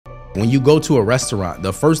When you go to a restaurant,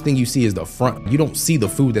 the first thing you see is the front. You don't see the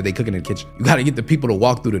food that they cook in the kitchen. You got to get the people to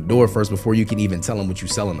walk through the door first before you can even tell them what you're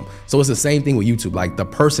selling them. So it's the same thing with YouTube. Like the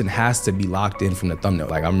person has to be locked in from the thumbnail.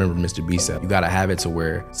 Like I remember Mr. B said, you got to have it to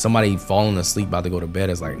where somebody falling asleep about to go to bed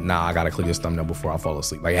is like, nah, I got to click this thumbnail before I fall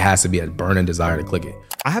asleep. Like it has to be a burning desire to click it.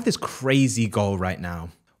 I have this crazy goal right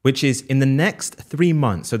now, which is in the next 3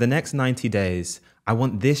 months, so the next 90 days, I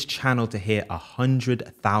want this channel to hit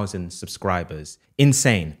 100,000 subscribers.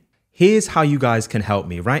 Insane. Here's how you guys can help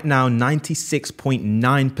me. Right now,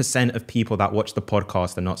 96.9% of people that watch the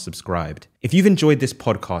podcast are not subscribed. If you've enjoyed this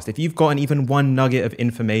podcast, if you've gotten even one nugget of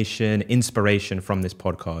information, inspiration from this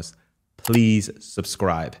podcast, please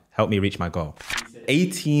subscribe. Help me reach my goal.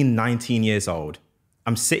 18, 19 years old.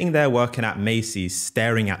 I'm sitting there working at Macy's,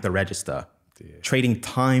 staring at the register, trading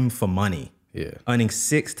time for money, earning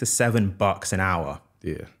 $6 to $7 an hour.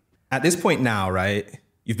 At this point now, right?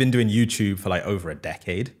 You've been doing YouTube for like over a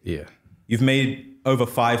decade. You've made over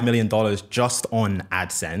 $5 million just on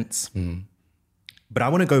AdSense. But I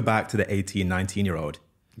want to go back to the 18, 19-year-old.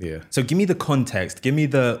 So give me the context. Give me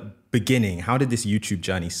the beginning. How did this YouTube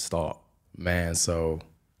journey start? Man, so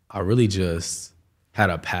I really just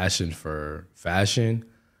had a passion for fashion,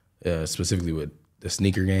 specifically with the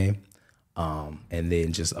sneaker game. And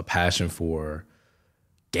then just a passion for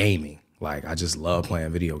gaming. Like I just love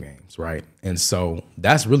playing video games, right? And so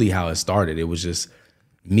that's really how it started. It was just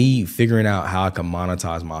me figuring out how I could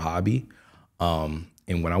monetize my hobby. And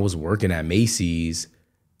when I was working at Macy's,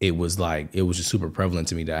 it was just super prevalent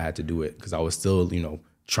to me that I had to do it because I was still,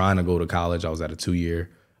 trying to go to college. I was at a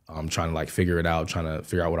 2-year, trying to like figure it out, trying to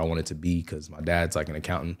figure out what I wanted to be because my dad's like an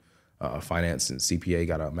accountant, finance and CPA,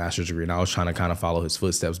 got a master's degree, and I was trying to kind of follow his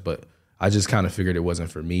footsteps, but I just kind of figured it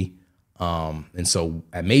wasn't for me. And so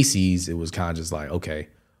at Macy's, it was kind of just like, okay,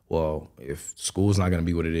 well, if school's not going to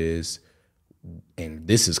be what it is, and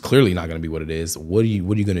this is clearly not going to be what it is, what are you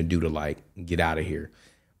going to do to like get out of here?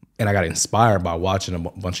 And I got inspired by watching a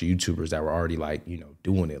bunch of YouTubers that were already like,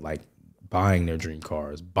 doing it, like buying their dream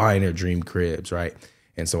cars, buying their dream cribs, right?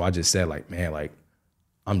 And so I just said like, man, like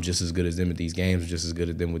I'm just as good as them at these games, just as good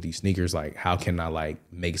as them with these sneakers. Like, how can I like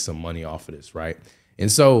make some money off of this, right?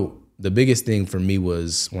 And so the biggest thing for me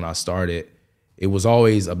was when I started, it was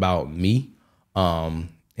always about me and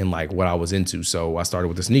like what I was into. So I started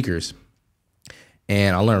with the sneakers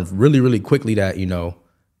and I learned really, really quickly that,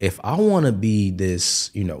 if I want to be this,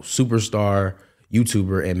 superstar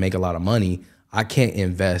YouTuber and make a lot of money, I can't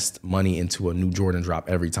invest money into a new Jordan drop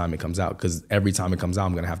every time it comes out because every time it comes out,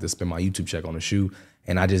 I'm going to have to spend my YouTube check on a shoe.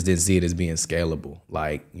 And I just didn't see it as being scalable.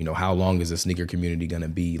 Like, how long is the sneaker community going to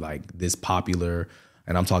be like this popular?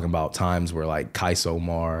 And I'm talking about times where like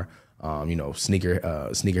Omar,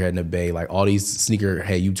 Sneakerhead in the Bay, like all these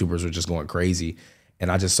sneakerhead YouTubers were just going crazy.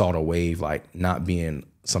 And I just saw the wave like not being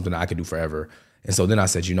something that I could do forever. And so then I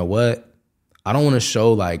said, you know what? I don't want to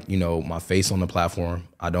show like, my face on the platform.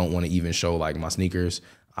 I don't want to even show like my sneakers.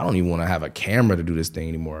 I don't even want to have a camera to do this thing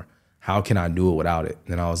anymore. How can I do it without it?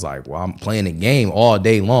 And I was like, well, I'm playing a game all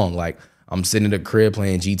day long. Like I'm sitting in the crib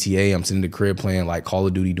playing GTA. I'm sitting in the crib playing like Call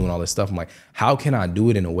of Duty, doing all this stuff. I'm like, how can I do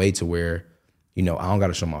it in a way to where, I don't got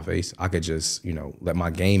to show my face. I could just, let my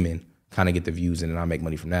gaming kind of get the views and then I make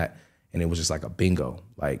money from that. And it was just like a bingo.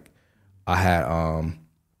 Like I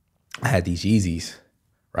had these Yeezys,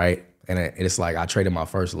 right? And it's like I traded my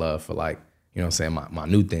first love for like, my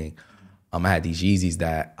new thing. I had these Yeezys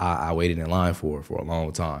that I waited in line for a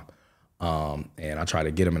long time. And I tried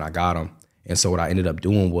to get them and I got them. And so what I ended up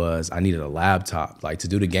doing was I needed a laptop. Like to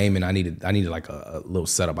do the gaming, I needed like a little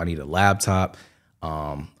setup. I needed a laptop.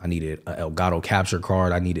 I needed an Elgato capture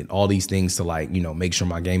card. I needed all these things to like, make sure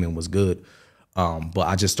my gaming was good. But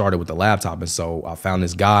I just started with the laptop. And so I found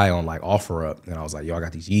this guy on like OfferUp and I was like, yo, I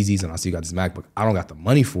got these Yeezys and I see you got this MacBook. I don't got the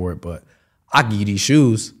money for it, but I can give you these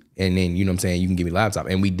shoes. And then, you can give me a laptop.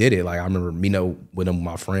 And we did it. Like I remember, with him,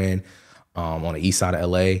 my friend on the east side of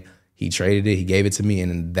LA. He traded it, he gave it to me,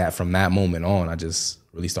 and from that moment on, I just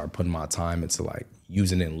really started putting my time into like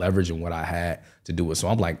using it and leveraging what I had to do it. So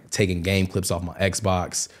I'm like taking game clips off my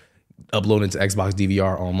Xbox, uploading to Xbox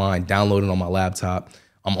DVR online, downloading on my laptop.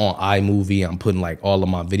 I'm on iMovie, I'm putting like all of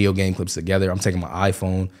my video game clips together. I'm taking my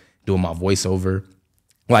iPhone, doing my voiceover,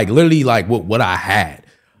 like literally like what I had.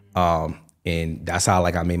 And that's how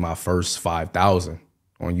like I made my first 5,000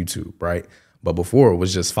 on YouTube, right? But before it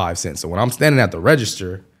was just 5 cents. So when I'm standing at the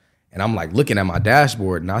register, and I'm like looking at my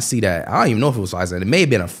dashboard and I see that, I don't even know if it was 5 cents. It may have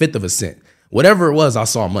been 1/5 of a cent. Whatever it was, I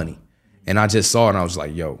saw money. And I just saw it and I was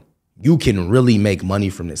like, yo, you can really make money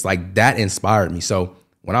from this. Like that inspired me. So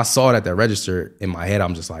when I saw it at that register in my head,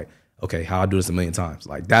 I'm just like, okay, how I do this 1,000,000 times.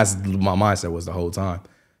 Like that's my mindset was the whole time.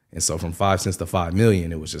 And so from 5 cents to 5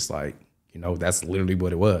 million, it was just like, that's literally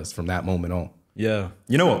what it was from that moment on. Yeah.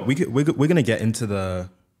 You know what? We're gonna get into the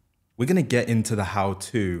how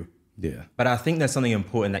to. Yeah. But I think there's something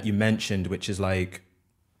important that you mentioned, which is like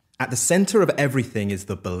at the center of everything is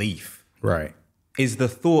the belief. Right. Is the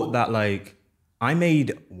thought that like I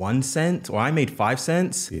made 1 cent or I made 5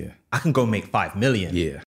 cents. Yeah. I can go make 5 million.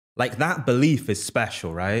 Yeah. Like that belief is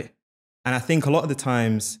special, right? And I think a lot of the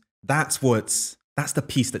times that's the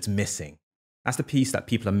piece that's missing. That's the piece that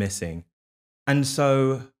people are missing. And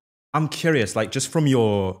so I'm curious, like just from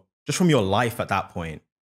your life at that point,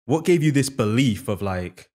 what gave you this belief of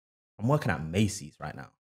like, I'm working at Macy's right now,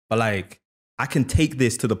 but like I can take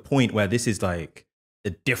this to the point where this is like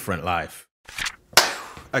a different life.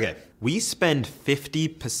 Okay, we spend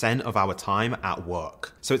 50% of our time at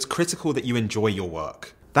work, so it's critical that you enjoy your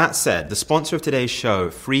work. That said, the sponsor of today's show,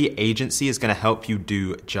 Free Agency, is going to help you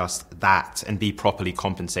do just that and be properly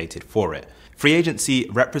compensated for it. Free Agency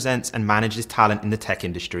represents and manages talent in the tech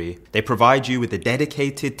industry. They provide you with a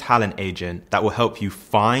dedicated talent agent that will help you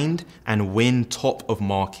find and win top of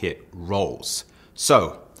market roles.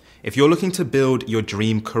 So, if you're looking to build your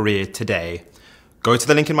dream career today, go to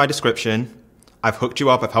the link in my description. I've hooked you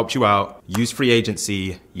up, I've helped you out. Use Free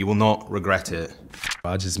Agency, you will not regret it.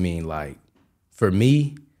 I just mean like, for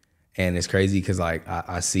me, and it's crazy because like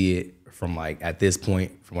I see it from like at this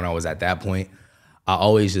point, from when I was at that point, I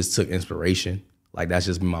always just took inspiration. Like that's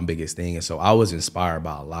just been my biggest thing. And so I was inspired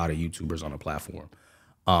by a lot of YouTubers on the platform.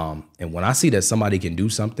 And when I see that somebody can do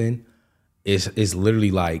something, it's literally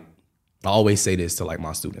like, I always say this to like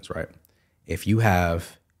my students, right? If you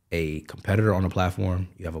have a competitor on the platform,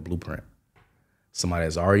 you have a blueprint. Somebody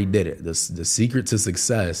has already did it. The secret to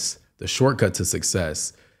success, the shortcut to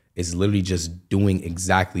success is literally just doing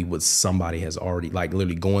exactly what somebody has already, like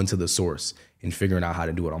literally going to the source and figuring out how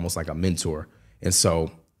to do it, almost like a mentor. And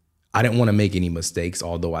so I didn't want to make any mistakes,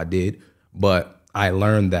 although I did. But I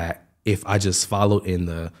learned that if I just followed in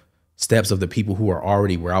the steps of the people who are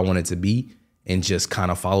already where I wanted to be and just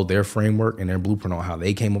kind of followed their framework and their blueprint on how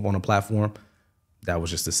they came up on a platform, that was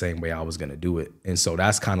just the same way I was going to do it. And so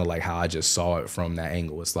that's kind of like how I just saw it from that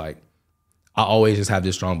angle. It's like, I always just have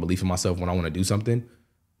this strong belief in myself when I want to do something,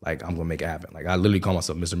 like I'm going to make it happen. Like I literally call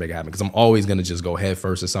myself Mr. Make It Happen because I'm always going to just go head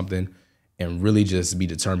first at something and really just be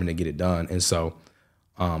determined to get it done. And so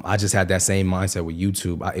I just had that same mindset with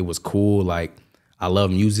YouTube. It was cool. Like I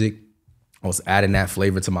love music. I was adding that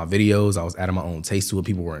flavor to my videos. I was adding my own taste to it.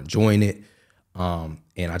 People were enjoying it. And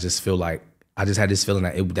I just feel like, I just had this feeling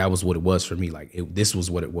that that was what it was for me. Like this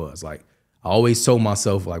was what it was. Like I always told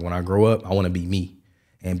myself, like when I grow up, I want to be me.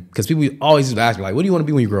 And because people always used to ask me, like, what do you want to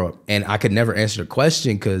be when you grow up? And I could never answer the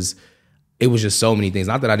question because it was just so many things.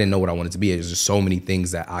 Not that I didn't know what I wanted to be. It was just so many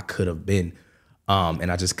things that I could have been.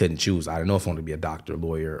 And I just couldn't choose. I didn't know if I wanted to be a doctor,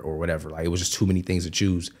 lawyer, or whatever. Like it was just too many things to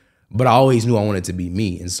choose. But I always knew I wanted to be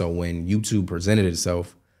me. And so when YouTube presented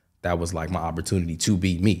itself, that was like my opportunity to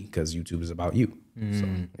be me because YouTube is about you. So,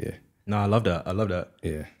 yeah. No, I love that. I love that.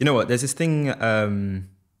 Yeah. You know what? There's this thing, and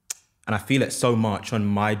I feel it so much on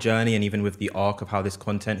my journey and even with the arc of how this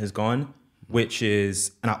content has gone, which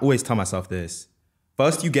is, and I always tell myself this,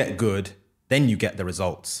 first you get good, then you get the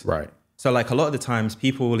results. Right. So like a lot of the times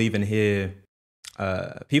people will even hear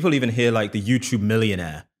like the YouTube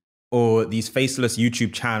millionaire or these faceless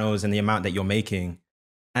YouTube channels and the amount that you're making,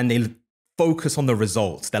 and they focus on the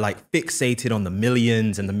results. They're like fixated on the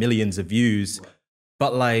millions and the millions of views.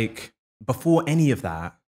 But like before any of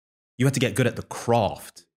that, you had to get good at the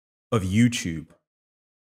craft of YouTube.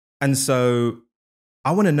 And so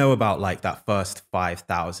I want to know about like that first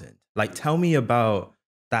 5,000. Like tell me about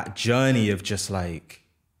that journey of just like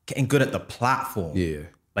getting good at the platform. Yeah.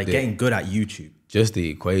 Like getting good at YouTube. Just the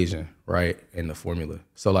equation, right? And the formula.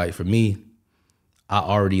 So like for me, I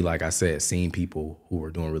already, like I said, seen people who were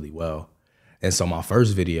doing really well. And so my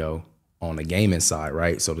first video on the gaming side,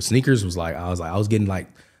 right? So the sneakers was like, I was getting like,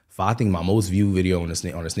 I think my most viewed video on the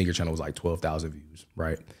sneaker channel was like 12,000 views,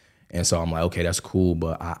 right? And so I'm like, okay, that's cool,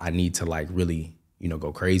 but I need to like really,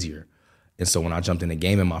 go crazier. And so when I jumped into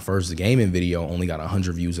gaming, my first gaming video only got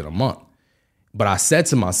 100 views in a month. But I said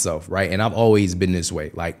to myself, right, and I've always been this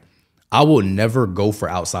way, like I will never go for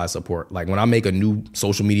outside support. Like when I make a new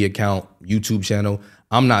social media account, YouTube channel,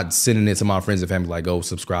 I'm not sending it to my friends and family like, go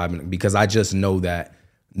subscribe, because I just know that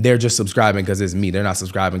they're just subscribing because it's me. They're not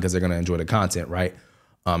subscribing because they're going to enjoy the content, right?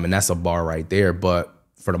 And that's a bar right there. But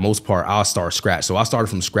for the most part, I'll start scratch. So I started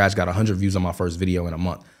from scratch, got 100 views on my first video in a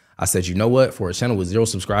month. I said, you know what? For a channel with 0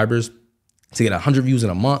 subscribers, to get 100 views in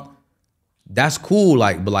a month, that's cool.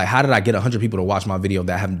 Like, but like, how did I get 100 people to watch my video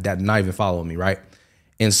that not even following me, right?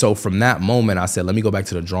 And so from that moment, I said, let me go back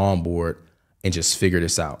to the drawing board and just figure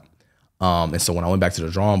this out. And so when I went back to the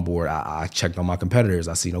drawing board, I checked on my competitors.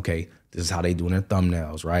 I seen, okay, this is how they doing their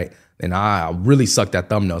thumbnails, right? And I really sucked at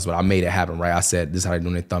thumbnails, but I made it happen, right? I said, this is how they're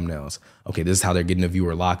doing their thumbnails. Okay, this is how they're getting the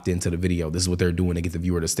viewer locked into the video. This is what they're doing to get the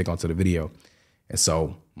viewer to stick onto the video. And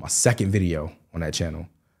so my second video on that channel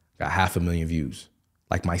got 500,000 views.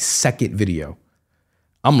 Like my second video.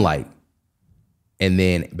 I'm like, and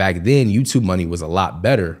then back then YouTube money was a lot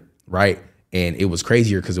better, right? And it was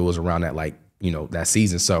crazier because it was around that, like, you know, that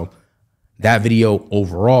season. So that video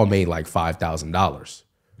overall made like $5,000,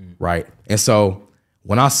 right? And so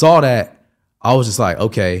when I saw that, I was just like,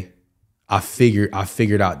 okay, I figured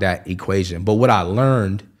out that equation. But what I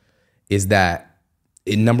learned is that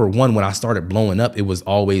number one, when I started blowing up, it was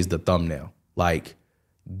always the thumbnail, like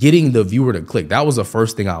getting the viewer to click. That was the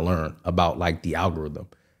first thing I learned about like the algorithm.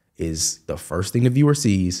 Is the first thing the viewer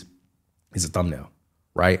sees is a thumbnail,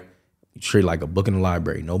 right? You treat it like a book in the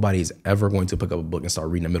library. Nobody's ever going to pick up a book and start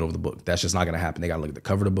reading the middle of the book. That's just not going to happen. They got to look at the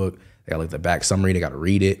cover of the book. They got to look at the back summary. They got to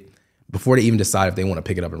read it before they even decide if they want to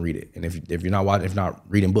pick it up and read it. And if you're not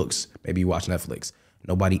reading books, maybe you watch Netflix.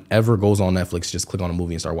 Nobody ever goes on Netflix, just click on a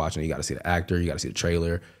movie and start watching it. You got to see the actor. You got to see the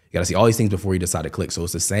trailer. You got to see all these things before you decide to click. So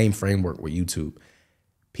it's the same framework with YouTube.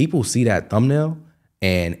 People see that thumbnail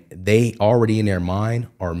and they already in their mind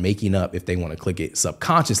are making up if they want to click it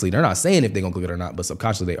subconsciously. They're not saying if they're going to click it or not, but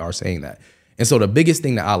subconsciously they are saying that. And so the biggest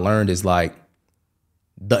thing that I learned is like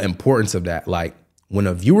the importance of that. Like when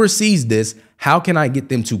a viewer sees this, how can I get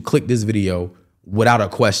them to click this video without a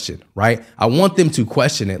question, right? I want them to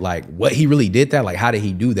question it, like what he really did that, like how did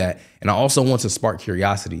he do that? And I also want to spark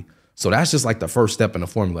curiosity. So that's just like the first step in the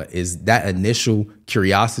formula is that initial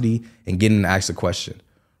curiosity and getting to ask a question,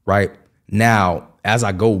 right? Now, as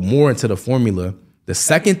I go more into the formula, the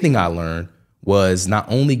second thing I learned was not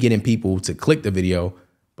only getting people to click the video,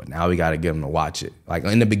 but now we got to get them to watch it. Like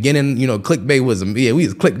in the beginning, you know, clickbait was, we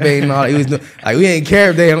was clickbait and all that. Like we didn't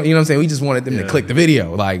care if they, you know what I'm saying? We just wanted them to click the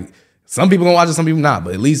video. Like some people gonna watch it, some people not,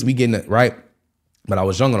 but at least we getting it right. But I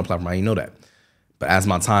was young on the platform, I didn't know that. But as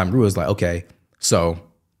my time grew, it's like, okay, so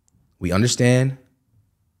we understand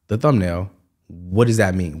the thumbnail. What does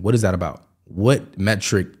that mean? What is that about? What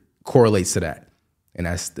metric correlates to that? And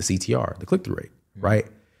that's the CTR, the click-through rate, right?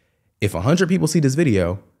 If 100 people see this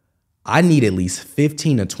video, I need at least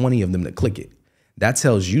 15 to 20 of them to click it. That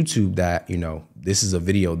tells YouTube that, you know, this is a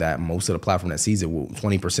video that most of the platform that sees it will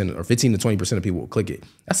 20% or 15 to 20% of people will click it.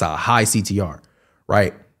 That's a high CTR,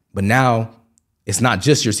 right? But now it's not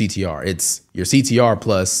just your CTR. It's your CTR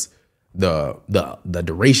plus the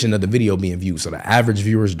duration of the video being viewed. So the average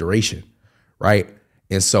viewer's duration, right?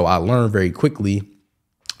 And so I learned very quickly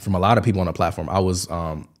from a lot of people on the platform. I was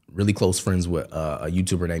really close friends with a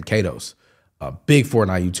YouTuber named Katos, a big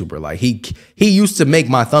Fortnite YouTuber. Like he used to make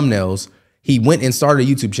my thumbnails. He went and started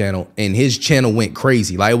a YouTube channel and his channel went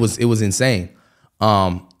crazy. Like it was insane.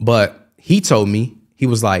 But he told me, he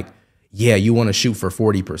was like, yeah, you want to shoot for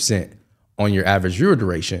 40% on your average viewer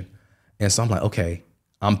duration. And so I'm like, okay,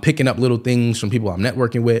 I'm picking up little things from people I'm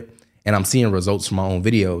networking with and I'm seeing results from my own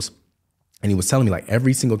videos. And he was telling me like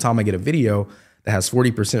every single time I get a video that has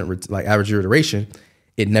 40% like average viewer duration,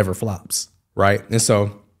 it never flops, right? And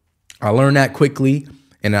so I learned that quickly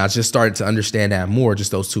and I just started to understand that more, just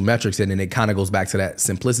those two metrics. And then it kind of goes back to that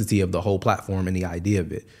simplicity of the whole platform and the idea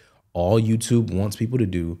of it. All YouTube wants people to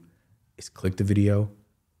do is click the video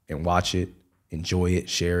and watch it, enjoy it,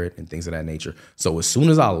 share it, and things of that nature. So as soon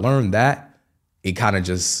as I learned that, it kind of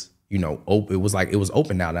just, you know, it was like, it was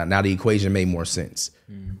open now. Now the equation made more sense,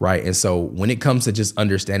 right? And so when it comes to just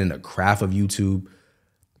understanding the craft of YouTube,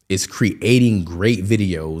 it's creating great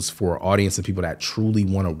videos for an audience of people that truly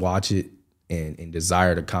want to watch it and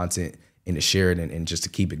desire the content and to share it and just to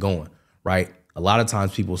keep it going, right? A lot of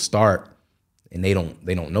times people start and they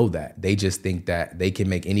don't know that. They just think that they can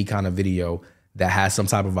make any kind of video that has some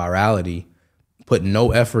type of virality, put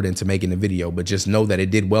no effort into making the video, but just know that it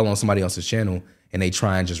did well on somebody else's channel and they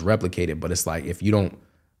try and just replicate it. But it's like, if you don't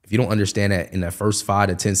understand that in the first 5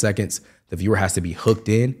 to 10 seconds, the viewer has to be hooked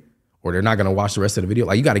in or they're not going to watch the rest of the video.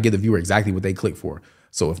 Like you got to give the viewer exactly what they click for.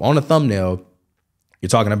 So if on a thumbnail, you're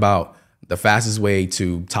talking about the fastest way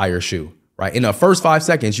to tie your shoe, right? In the first 5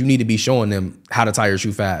 seconds, you need to be showing them how to tie your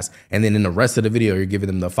shoe fast. And then in the rest of the video, you're giving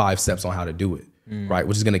them the 5 steps on how to do it, right?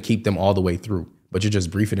 Which is going to keep them all the way through. But you're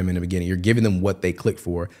just briefing them in the beginning. You're giving them what they click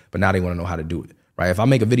for, but now they want to know how to do it, right? If I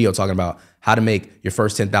make a video talking about how to make your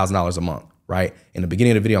first $10,000 a month, right? In the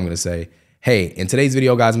beginning of the video, I'm going to say, hey, in today's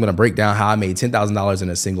video, guys, I'm going to break down how I made $10,000 in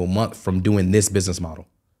a single month from doing this business model.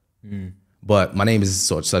 But my name is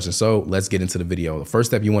such and so. Let's get into the video. The first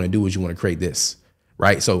step you want to do is you want to create this,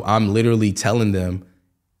 right? So I'm literally telling them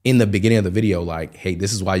in the beginning of the video, like, hey,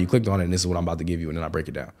 this is why you clicked on it and this is what I'm about to give you. And then I break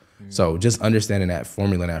it down. So just understanding that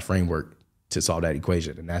formula and that framework to solve that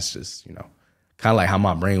equation. And that's just, kind of like how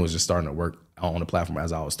my brain was just starting to work on the platform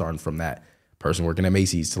as I was starting from that person working at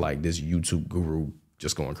Macy's to like this YouTube guru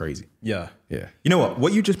just going crazy. Yeah. Yeah. You know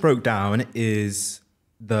what you just broke down is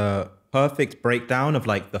the perfect breakdown of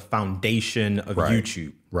like the foundation of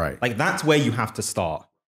YouTube. Right. Like that's where you have to start.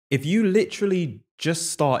 If you literally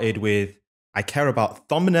just started with, I care about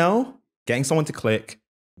thumbnail, getting someone to click,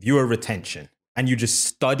 viewer retention, and you just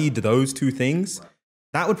studied those two things,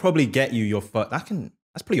 that would probably get you your first, that's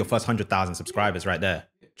probably your first 100,000 subscribers right there.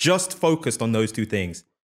 Just focused on those two things.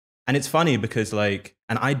 And it's funny because like,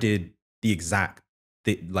 and I did the exact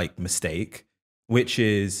mistake, which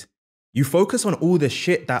is you focus on all the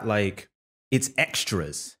shit that like, it's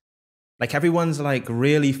extras. Like everyone's like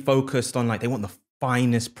really focused on like, they want the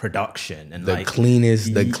finest production and the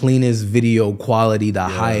cleanest video quality, the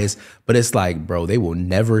highest. But it's like, bro, they will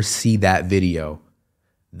never see that video.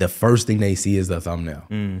 The first thing they see is the thumbnail.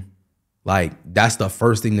 Like that's the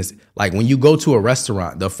first thing that's like when you go to a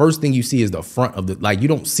restaurant, the first thing you see is the front of the, like you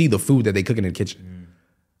don't see the food that they cook in the kitchen.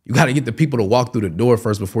 You got to get the people to walk through the door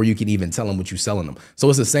first before you can even tell them what you're selling them. So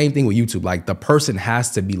it's the same thing with YouTube. Like the person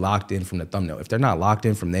has to be locked in from the thumbnail. If they're not locked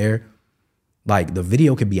in from there, like the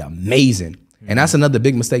video could be amazing. And that's another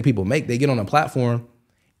big mistake people make. They get on a platform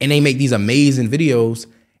and they make these amazing videos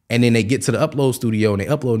and then they get to the upload studio and they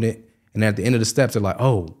upload it. And at the end of the steps, they're like,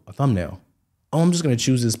 oh, a thumbnail. Oh, I'm just going to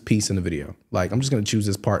choose this piece in the video. Like, I'm just going to choose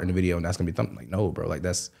this part in the video and that's going to be thumbnail. Like, no, bro, like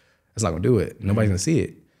that's not going to do it. Nobody's going to see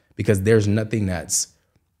it because there's nothing that's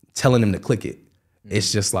telling them to click it.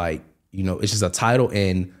 It's just like, it's just a title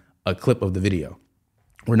and a clip of the video.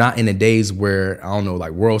 We're not in the days where, I don't know,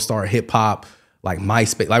 like World Star Hip Hop, like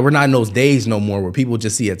MySpace. Like we're not in those days no more where people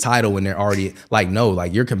just see a title and they're already like, no,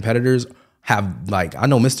 like your competitors have like, I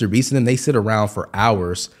know Mr. Beast and them, they sit around for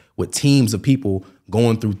hours with teams of people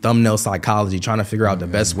going through thumbnail psychology, trying to figure out the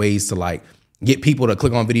best ways to like get people to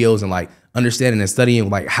click on videos and like understanding and studying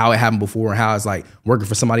like how it happened before and how it's like working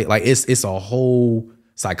for somebody. Like it's a whole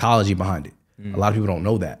psychology behind it. A lot of people don't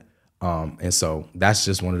know that. And so that's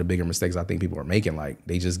just one of the bigger mistakes I think people are making. Like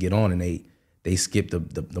they just get on and they skip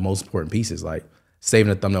the most important pieces, like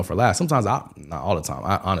saving a thumbnail for last. Sometimes not all the time.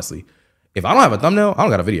 I honestly, if I don't have a thumbnail, I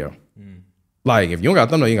don't got a video. Like if you don't got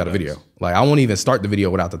a thumbnail, you ain't got a video. Like I won't even start the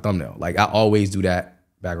video without the thumbnail. Like I always do that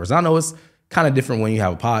backwards. I know it's kind of different when you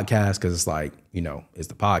have a podcast because it's like, it's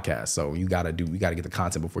the podcast. So you gotta get the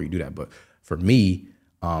content before you do that. But for me,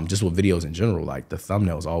 just with videos in general, like the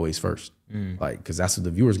thumbnail is always first. Like, because that's what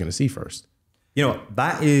the viewer's gonna see first.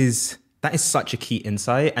 That is such a key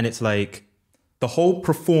insight. And it's like the whole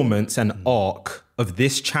performance and arc of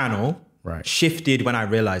this channel shifted when I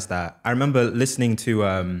realized that. I remember listening to,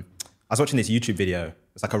 I was watching this YouTube video.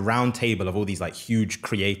 It's like a round table of all these like huge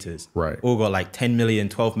creators. Right. All got like 10 million,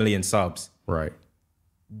 12 million subs. Right.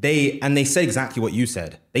 They said exactly what you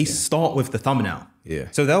said. They start with the thumbnail. Yeah.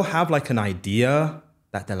 So they'll have like an idea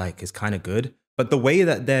that they're like is kind of good. But the way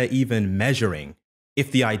that they're even measuring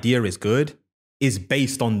if the idea is good is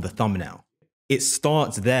based on the thumbnail. It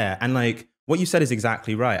starts there. And like what you said is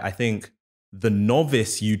exactly right. I think the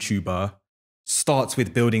novice YouTuber starts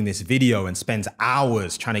with building this video and spends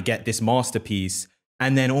hours trying to get this masterpiece.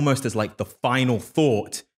 And then almost as like the final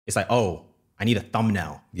thought, it's like, oh, I need a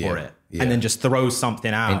thumbnail for it. Yeah. And then just throws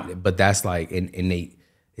something out. But that's like, and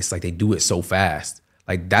it's like they do it so fast.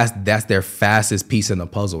 Like that's their fastest piece in the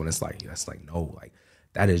puzzle. And it's like, that's like, no, like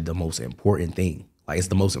that is the most important thing. Like it's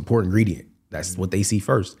the most important ingredient. That's what they see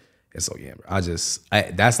first. And so, yeah,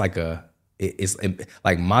 that's like it's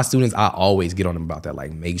like my students, I always get on them about that.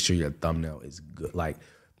 Like make sure your thumbnail is good. Like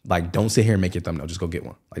don't sit here and make your thumbnail. Just go get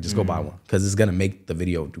one. Like just go buy one. Cause it's gonna make the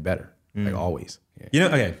video do better. Like always. Yeah.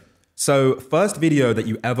 Okay. So first video that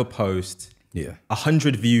you ever post,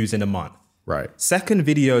 100 views in a month. Right. Second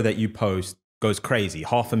video that you post goes crazy,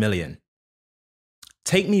 500,000.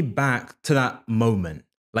 Take me back to that moment.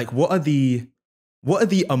 Like what are the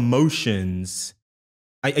emotions?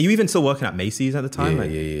 Are you even still working at Macy's at the time?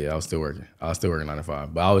 Yeah. I was still working 9 to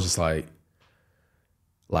 5. But I was just like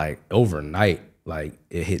overnight, like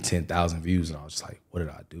it hit 10,000 views and I was just like, what did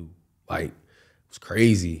I do? Like it was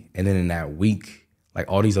crazy. And then in that week, like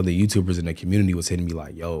all these other YouTubers in the community was hitting me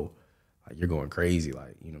like, yo, like you're going crazy.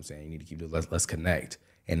 Like, you know what I'm saying? You need to keep this, let's connect.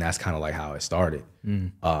 And that's kind of like how it started.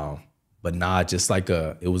 But nah, just like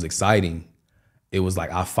it was exciting. It was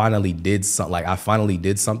like I finally did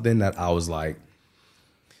something that I was like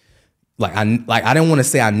I didn't want to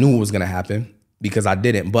say I knew it was gonna happen because I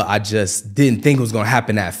didn't, but I just didn't think it was gonna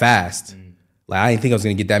happen that fast. Like I didn't think I was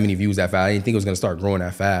gonna get that many views that fast. I didn't think it was gonna start growing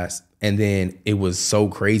that fast. And then it was so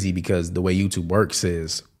crazy because the way YouTube works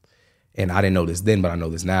is, and I didn't know this then, but I know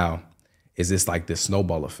this now, is it's like this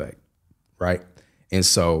snowball effect, right? And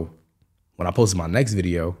so when I posted my next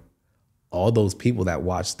video, all those people that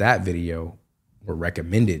watched that video were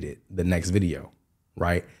recommended it, the next video,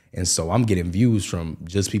 right? And so I'm getting views from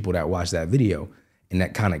just people that watched that video, and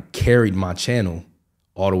that kind of carried my channel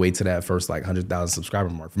all the way to that first like 100,000 subscriber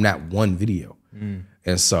mark from that one video.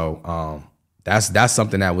 And so that's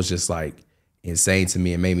something that was just like insane to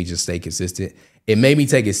me and made me just stay consistent. It made me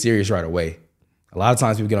take it serious right away. A lot of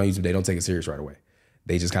times people get on YouTube, they don't take it serious right away.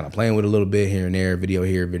 They just kind of playing with it a little bit here and there, video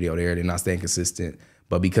here, video there. They're not staying consistent.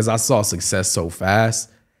 But because I saw success so fast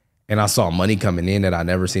and I saw money coming in that I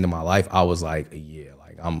never seen in my life, I was like, yeah,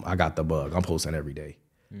 like I got the bug. I'm posting every day.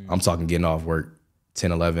 I'm talking getting off work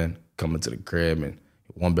 10, 11, coming to the crib and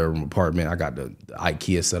 1-bedroom apartment. I got the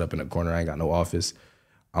IKEA set up in the corner. I ain't got no office.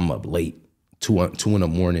 I'm up late, 2 in the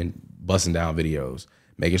morning, busting down videos,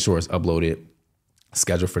 making sure it's uploaded,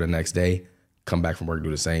 scheduled for the next day, come back from work,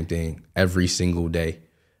 do the same thing every single day.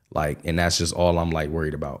 Like, and that's just all I'm like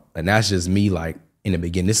worried about. And that's just me like in the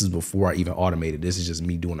beginning. This is before I even automated. This is just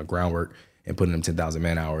me doing the groundwork and putting them 10,000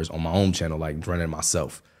 man hours on my own channel, like running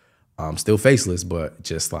myself. Still faceless, but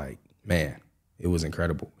just like, man, it was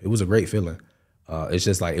incredible. It was a great feeling. It's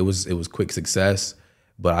just like, it was quick success,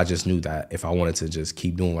 but I just knew that if I wanted to just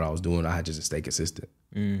keep doing what I was doing, I had to just stay consistent.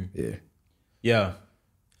 Yeah. Yeah.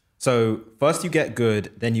 So first you get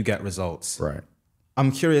good, then you get results. Right.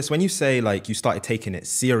 I'm curious, when you say like you started taking it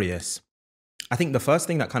serious, I think the first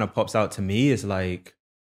thing that kind of pops out to me is like,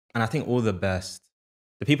 and I think all the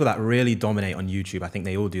people that really dominate on YouTube, I think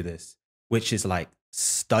they all do this, which is like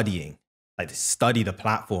studying, like they study the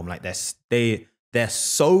platform. Like they're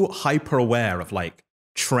so hyper aware of like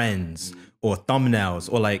trends or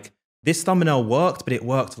thumbnails, or like this thumbnail worked, but it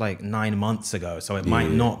worked like 9 months ago, so it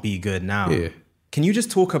might not be good now. Yeah. Can you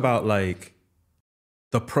just talk about like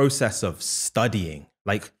the process of studying?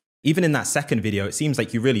 Like even in that second video, it seems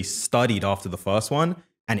like you really studied after the first one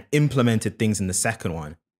and implemented things in the second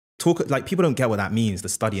one. Like people don't get what that means, the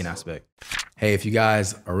studying aspect. Hey, if you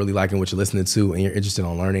guys are really liking what you're listening to and you're interested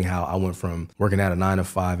in learning how I went from working at a 9 to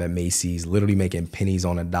 5 at Macy's, literally making pennies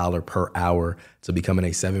on $1 per hour, to becoming a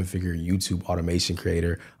 7-figure YouTube automation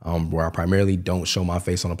creator, where I primarily don't show my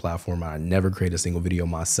face on the platform. I never create a single video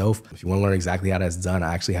myself. If you want to learn exactly how that's done,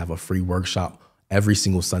 I actually have a free workshop every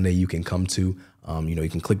single Sunday you can come to. You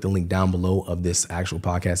can click the link down below of this actual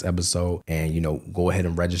podcast episode and, go ahead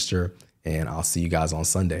and register, and I'll see you guys on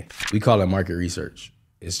Sunday. We call it market research.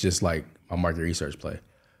 It's just like my market research play.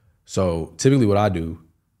 So typically what I do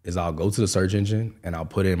is I'll go to the search engine and I'll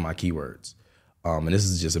put in my keywords. And this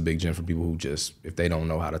is just a big gem for people who just, if they don't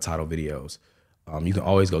know how to title videos, you can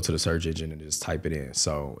always go to the search engine and just type it in.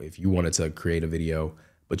 So if you wanted to create a video,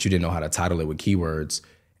 but you didn't know how to title it with keywords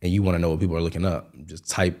and you want to know what people are looking up, just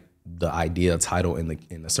type the idea title in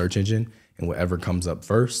the search engine, and whatever comes up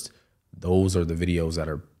first, those are the videos that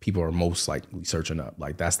people are most likely searching up.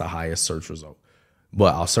 Like that's the highest search result.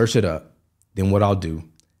 But I'll search it up. Then what I'll do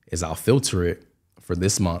is I'll filter it for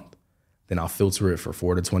this month. Then I'll filter it for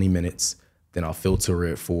 4 to 20 minutes. Then I'll filter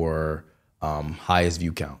it for highest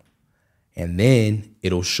view count. And then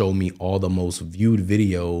it'll show me all the most viewed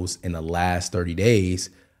videos in the last 30 days.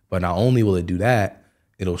 But not only will it do that,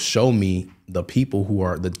 it'll show me the people who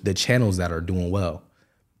are the channels that are doing well.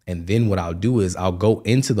 And then what I'll do is I'll go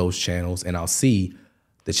into those channels and I'll see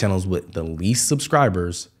the channels with the least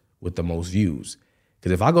subscribers with the most views.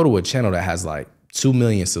 Because if I go to a channel that has like 2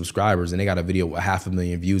 million subscribers and they got a video with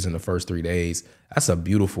 500,000 views in the first 3 days, that's a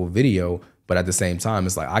beautiful video. But at the same time,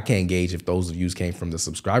 it's like I can't gauge if those views came from the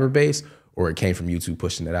subscriber base or it came from YouTube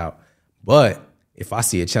pushing it out. But if I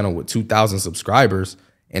see a channel with 2,000 subscribers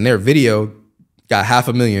and their video got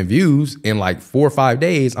 500,000 views in like 4 or 5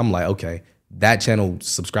 days, I'm like, okay, that channel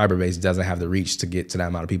subscriber base doesn't have the reach to get to that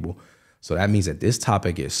amount of people. So that means that this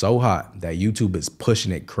topic is so hot that YouTube is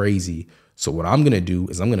pushing it crazy. So what I'm going to do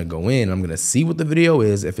is I'm going to go in and I'm going to see what the video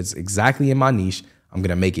is. If it's exactly in my niche, I'm going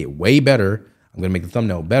to make it way better. I'm going to make the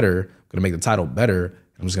thumbnail better. I'm going to make the title better.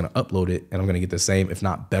 I'm just going to upload it and I'm going to get the same, if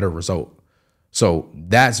not better result. So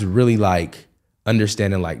that's really like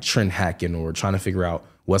understanding like trend hacking or trying to figure out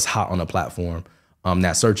what's hot on a platform.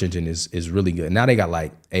 That search engine is really good. Now they got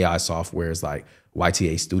like AI softwares like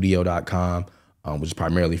ytastudio.com, which is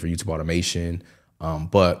primarily for YouTube automation.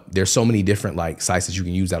 But there's so many different like sites that you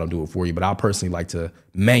can use that'll do it for you. But I personally like to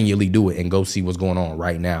manually do it and go see what's going on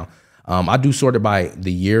right now. I do sort it by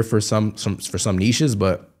the year for some niches,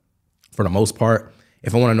 but for the most part,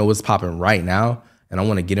 if I want to know what's popping right now and I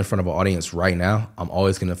want to get in front of an audience right now, I'm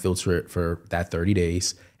always going to filter it for that 30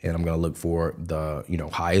 days. And I'm going to look for the,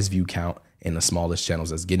 highest view count and the smallest channels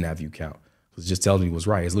that's getting that view count. Because it just tells me what's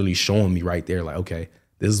right. It's literally showing me right there, like, okay,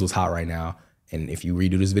 this is what's hot right now. And if you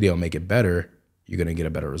redo this video and make it better, you're going to get a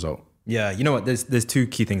better result. Yeah. You know what? There's two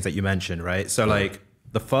key things that you mentioned, right? So like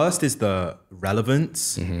the first is the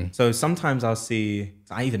relevance. So sometimes I'll see,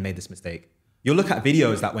 I even made this mistake. You'll look at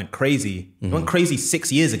videos that went crazy. It went crazy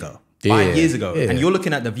 6 years ago, 5 years ago. And you're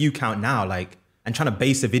looking at the view count now, like, and trying to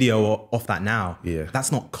base a video off that now. Yeah.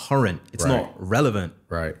 That's not current. It's not relevant.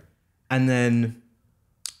 Right. And then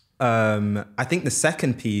I think the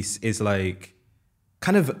second piece is like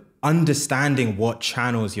kind of understanding what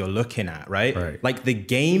channels you're looking at, right? Like the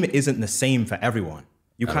game isn't the same for everyone.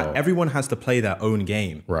 Everyone has to play their own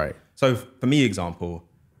game. Right. So for me, example,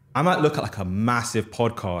 I might look at like a massive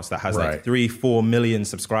podcast that has like 3-4 million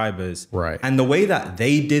subscribers. Right. And the way that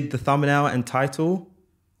they did the thumbnail and title,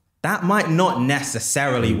 that might not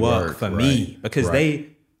necessarily work for me because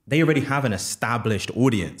they already have an established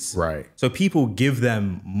audience. Right. So people give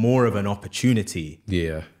them more of an opportunity.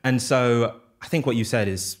 Yeah. And so I think what you said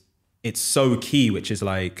is, it's so key, which is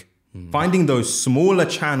like finding those smaller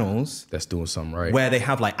channels that's doing something right, where they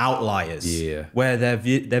have like outliers, where their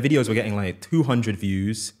videos were getting like 200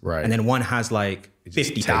 views, and then one has like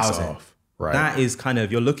 50,000. Right. That is kind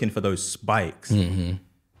of, you're looking for those spikes.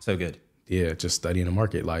 So good. Yeah, just studying the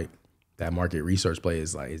market, like that market research play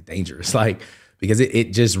is dangerous, like because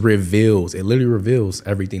it just literally reveals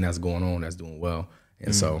everything that's going on, that's doing well,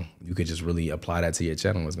 and so you could just really apply that to your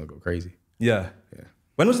channel. It's gonna go crazy. Yeah.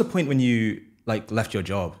 When was the point when you like left your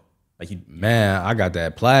job? Man, I got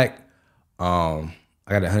that plaque. I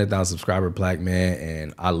got a 100,000 subscriber plaque, man,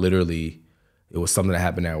 and I literally, it was something that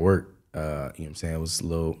happened at work. You know what I'm saying? It was a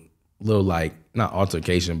little like, not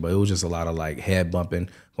altercation, but it was just a lot of like head bumping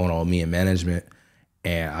going on with me and management.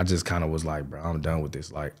 And I just kind of was like, bro, I'm done with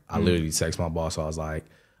this. Like, I literally texted my boss. So I was like,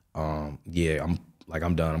 I'm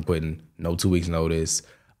done. I'm quitting. No 2 weeks notice.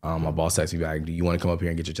 My boss texted me back, do you want to come up here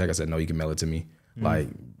and get your check? I said, no, you can mail it to me.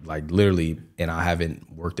 Like literally, and I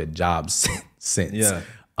haven't worked at jobs since. Yeah.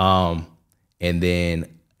 And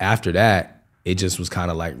then after that, it just was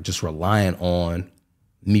kind of like just relying on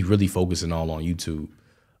me really focusing all on YouTube.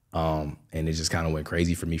 And it just kind of went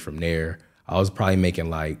crazy for me from there. I was probably making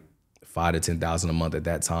like $5,000 to $10,000 a month at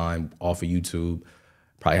that time off of YouTube.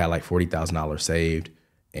 Probably had like $40,000 saved,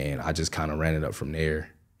 and I just kind of ran it up from there.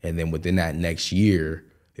 And then within that next year,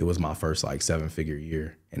 it was my first like 7-figure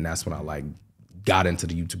year, and that's when I like got into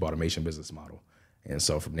the YouTube automation business model. And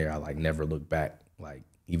so from there, I like never looked back. Like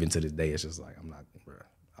even to this day, it's just like,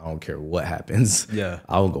 I don't care what happens. Yeah.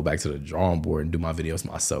 I will go back to the drawing board and do my videos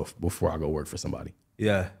myself before I go work for somebody.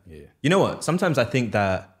 Yeah. You know what? Sometimes I think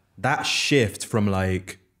that shift from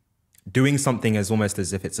like doing something as almost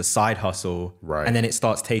as if it's a side hustle, and then it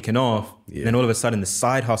starts taking off, and then all of a sudden the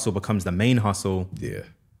side hustle becomes the main hustle. Yeah.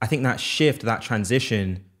 I think that shift, that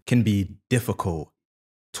transition can be difficult.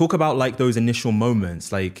 Talk about like those initial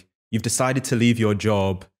moments, like you've decided to leave your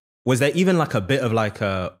job. Was there even like a bit of like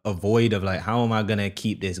a void of like, how am I going to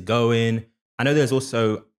keep this going? I know there's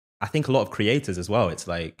also, I think a lot of creators as well. It's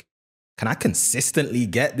like, can I consistently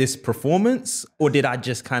get this performance? Or did I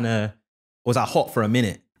just was I hot for a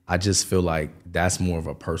minute? I just feel like that's more of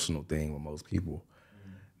a personal thing with most people.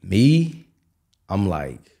 Me,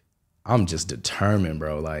 I'm just determined,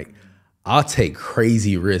 bro. Like I'll take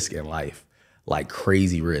crazy risk in life. Like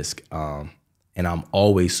crazy risk. And I'm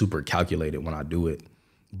always super calculated when I do it.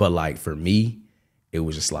 But like for me, it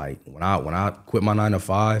was just like when I quit my 9 to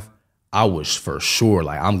 5, I was for sure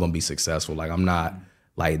like I'm gonna be successful. Like I'm not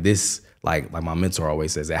like this, like my mentor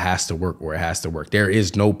always says, it has to work or it has to work. There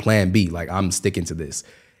is no plan B. Like I'm sticking to this.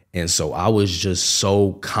 And so I was just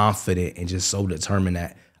so confident and just so determined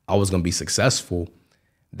that I was gonna be successful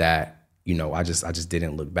that, I just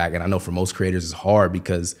didn't look back. And I know for most creators it's hard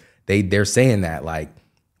because they're saying that, like,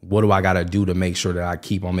 what do I got to do to make sure that I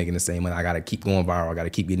keep on making the same money? I got to keep going viral. I got to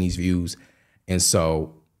keep getting these views. And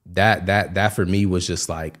so that for me was just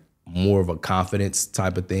like more of a confidence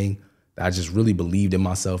type of thing. I just really believed in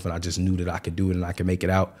myself, and I just knew that I could do it and I could make it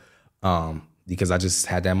out. Because I just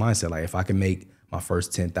had that mindset. Like if I can make my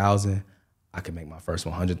first 10,000, I can make my first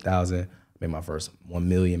 100,000, make my first 1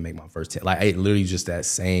 million, make my first 10. Like it literally just that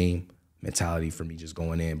same mentality for me just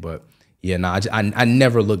going in. But yeah, I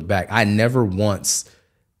never looked back. I never once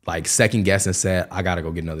like second guessed and said, I got to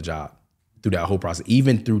go get another job through that whole process.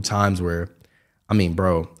 Even through times where,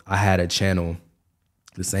 I had a channel,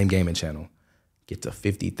 the same gaming channel, get to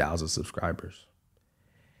 50,000 subscribers.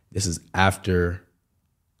 This is after,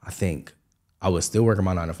 I think I was still working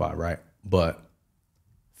my 9 to 5, right? But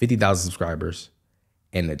 50,000 subscribers.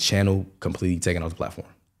 and the channel completely taken off the platform,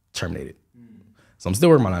 terminated. So I'm still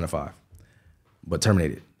working my 9 to 5, but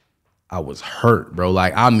terminated. I was hurt, bro.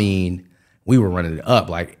 Like, I mean, we were running it up,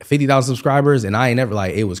 like 50,000 subscribers, and I ain't never,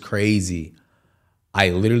 like, it was crazy. I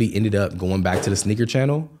literally ended up going back to the sneaker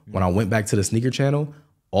channel. When I went back to the sneaker channel,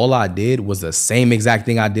 all I did was the same exact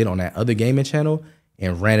thing I did on that other gaming channel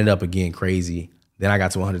and ran it up again crazy. Then I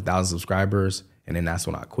got to 100,000 subscribers, and then that's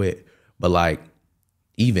when I quit. But like,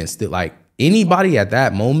 even still, like anybody at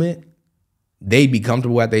that moment, they'd be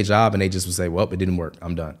comfortable at their job and they just would say, well, it didn't work,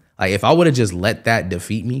 I'm done. Like if I would have just let that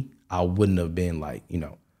defeat me, I wouldn't have been like, you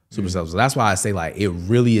know, super successful. So that's why I say like, it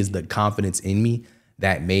really is the confidence in me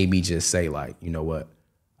that made me just say like, you know what,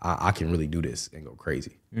 I can really do this and go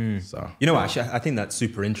crazy. So, you know what, actually, I think that's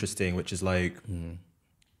super interesting, which is like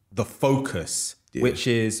the focus, which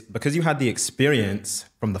is because you had the experience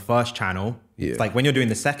from the first channel. It's like when you're doing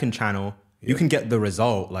the second channel, you can get the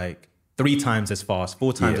result like 3 times as fast,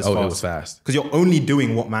 4 times as fast. Oh, it was fast. Because you're only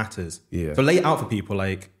doing what matters. Yeah. So lay it out for people,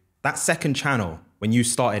 like that second channel, when you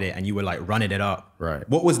started it and you were like running it up, right?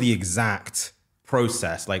 What was the exact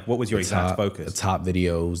process? Like what was your exact focus? The top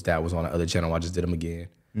videos that was on the other channel, I just did them again.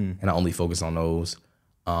 And I only focused on those.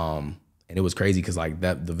 And it was crazy because like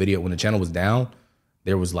the video, when the channel was down,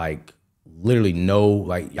 there was like literally no,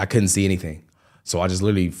 like I couldn't see anything. So I just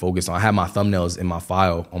literally focused on, I had my thumbnails in my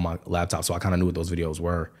file on my laptop. So I kind of knew what those videos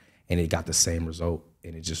were, and it got the same result,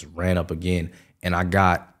 and it just ran up again. And I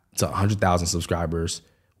got to 100,000 subscribers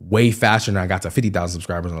way faster than I got to 50,000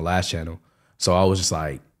 subscribers on the last channel. So I was just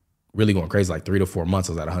like really going crazy. Like 3 to 4 months,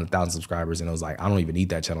 I was at 100,000 subscribers, and I was like, I don't even need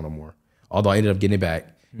that channel no more. Although I ended up getting it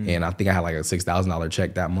back. And I think I had like a $6,000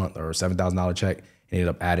 check that month or a $7,000 check, and ended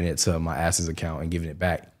up adding it to my Ass's account and giving it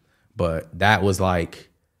back. But that was like,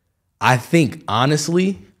 I think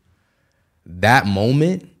honestly, that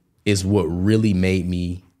moment is what really made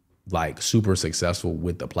me like super successful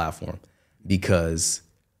with the platform, because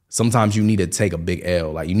sometimes you need to take a big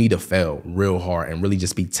L, like you need to fail real hard and really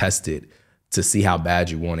just be tested to see how bad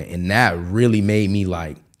you want it. And that really made me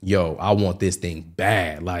like, yo, I want this thing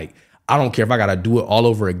bad. Like, I don't care if I got to do it all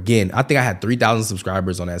over again. I think I had 3,000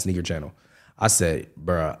 subscribers on that sneaker channel. I said,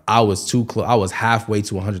 bruh, I was too close. I was halfway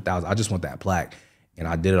to 100,000. I just want that plaque. And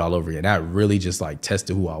I did it all over again. That really just like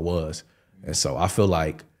tested who I was. And so I feel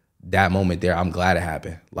like that moment there, I'm glad it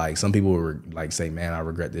happened. Like some people were like say, man, I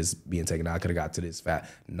regret this being taken out. I could have got to this fat.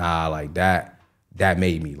 Nah, like that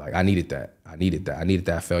made me like, I needed that. I needed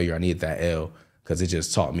that failure. I needed that L, because it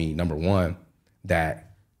just taught me, number one,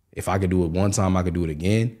 that if I could do it one time, I could do it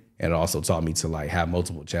again. And it also taught me to like have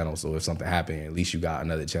multiple channels. So if something happened, at least you got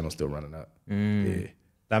another channel still running up. Yeah.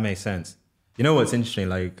 That makes sense. You know what's interesting?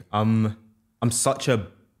 Like I'm such a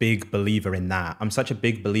big believer in that. I'm such a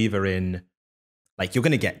big believer in like, you're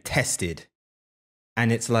going to get tested,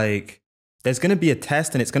 and it's like, there's going to be a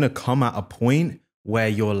test, and it's going to come at a point where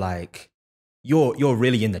you're like, you're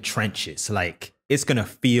really in the trenches. Like it's going to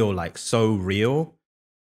feel like so real,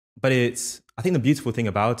 but I think the beautiful thing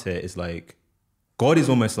about it is like, God is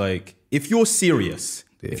almost like, if you're serious,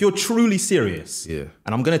 if you're truly serious, and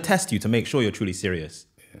I'm going to test you to make sure you're truly serious,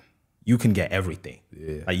 you can get everything.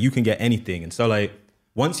 Like you can get anything. And so like,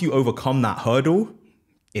 once you overcome that hurdle,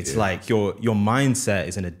 it's like your mindset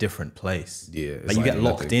is in a different place. Yeah. Like you get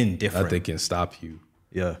locked in different. Nothing can stop you.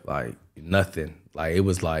 Yeah. Like nothing. Like it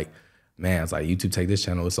was like, man, it's like, YouTube, take this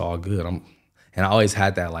channel, it's all good. And I always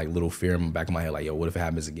had that like little fear in the back of my head, like, yo, what if it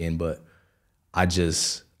happens again? But I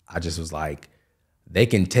just was like, they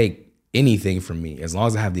can take anything from me. As long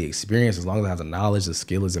as I have the experience, as long as I have the knowledge, the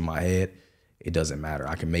skill is in my head, it doesn't matter.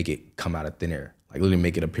 I can make it come out of thin air, like literally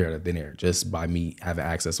make it appear out of thin air just by me having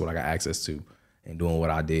access to what I got access to and doing what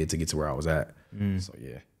I did to get to where I was at. So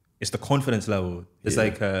yeah. It's the confidence level. It's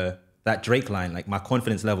like that Drake line, like my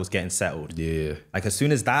confidence level is getting settled. Yeah. Like as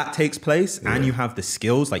soon as that takes place and you have the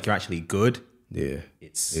skills, like you're actually good. Yeah.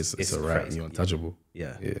 It's a wrap. You're untouchable.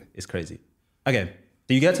 Yeah. It's crazy. Okay.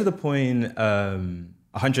 Do you get to the point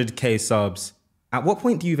 100K subs? At what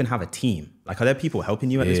point do you even have a team? Like, are there people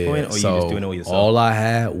helping you at this point, or are you just doing it all yourself? All I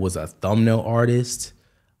had was a thumbnail artist,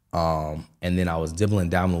 and then I was dibbling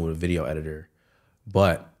dabbling with a video editor.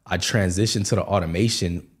 But I transitioned to the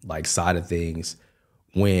automation like side of things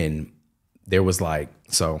when there was like,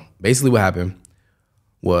 so basically what happened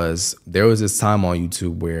was there was this time on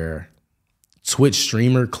YouTube where Twitch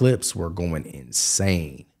streamer clips were going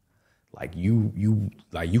insane. Like you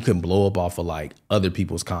can blow up off of like other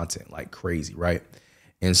people's content like crazy, right?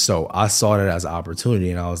 And so I saw that as an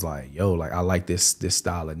opportunity, and I was like, yo, like I like this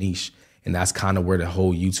style of niche. And that's kind of where the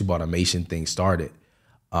whole YouTube automation thing started.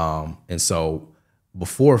 And so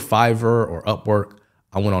before Fiverr or Upwork,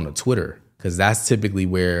 I went on to Twitter because that's typically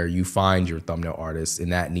where you find your thumbnail artists in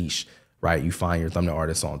that niche, right? You find your thumbnail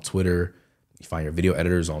artists on Twitter, you find your video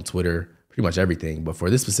editors on Twitter, pretty much everything. But for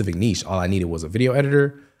this specific niche, all I needed was a video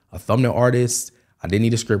editor, a thumbnail artist. I didn't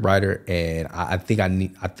need a script writer, and I think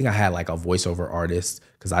I had like a voiceover artist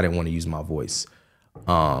because I didn't want to use my voice.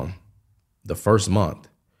 The first month,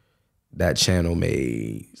 that channel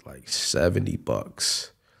made like $70.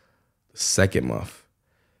 The second month,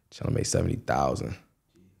 channel made 70,000.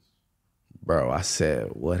 Bro, I said,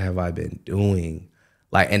 what have I been doing?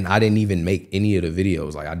 Like, and I didn't even make any of the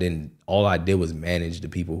videos. Like, all I did was manage the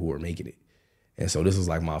people who were making it. And so this was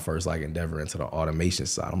like my first like endeavor into the automation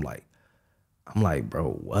side. I'm like,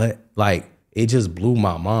 bro, what? Like, it just blew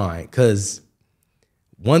my mind. Cause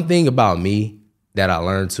one thing about me that I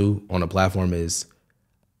learned too on the platform is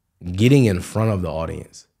getting in front of the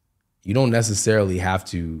audience. You don't necessarily have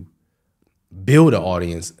to build an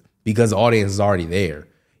audience because the audience is already there.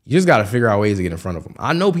 You just got to figure out ways to get in front of them.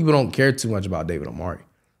 I know people don't care too much about David Omari,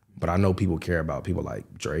 but I know people care about people like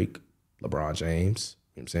Drake, LeBron James,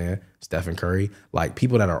 you know what I'm saying? Stephen Curry, like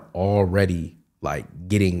people that are already like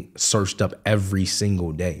getting searched up every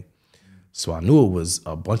single day. So I knew it was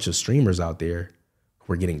a bunch of streamers out there who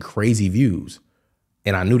were getting crazy views,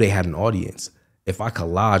 and I knew they had an audience. If I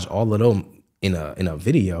collage all of them in a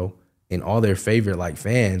video and all their favorite like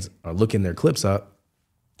fans are looking their clips up,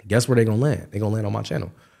 guess where they're gonna land? They're gonna land on my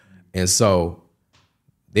channel. And so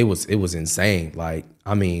it was insane. Like,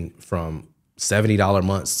 I mean, from $70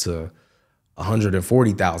 months to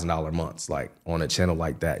 $140,000 months, like on a channel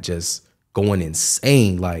like that, just going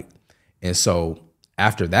insane. Like, and so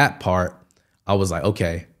after that part, I was like,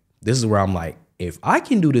 okay, this is where I'm like, if I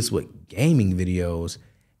can do this with gaming videos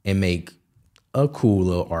and make a cool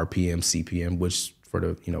little RPM, CPM, which for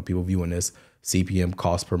the people viewing this, CPM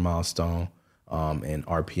cost per milestone, and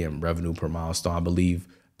RPM revenue per milestone, I believe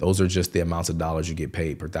those are just the amounts of dollars you get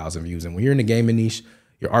paid per 1,000 views. And when you're in the gaming niche,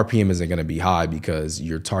 your RPM isn't going to be high because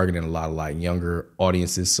you're targeting a lot of like younger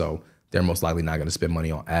audiences. So they're most likely not going to spend money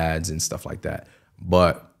on ads and stuff like that.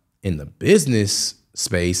 But in the business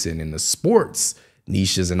space and in the sports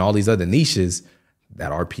niches and all these other niches,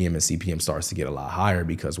 that RPM and CPM starts to get a lot higher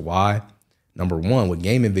because why? Number one, with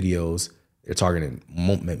gaming videos, they're targeting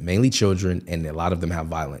mainly children and a lot of them have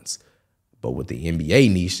violence. But with the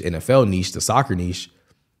NBA niche, NFL niche, the soccer niche,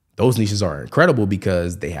 those niches are incredible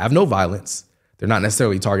because they have no violence. They're not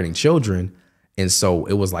necessarily targeting children. And so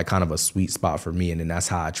it was like kind of a sweet spot for me. And then that's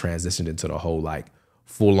how I transitioned into the whole like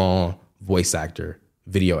full on voice actor,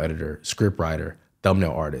 video editor, script writer,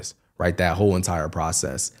 thumbnail artist, right? That whole entire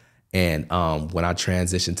process. And when I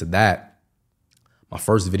transitioned to that, my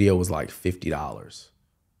first video was like $50,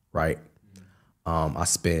 right? I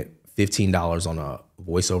spent $15 on a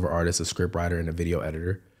voiceover artist, a script writer, and a video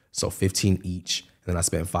editor. So $15 each. And then I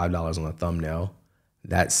spent $5 on a thumbnail.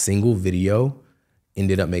 That single video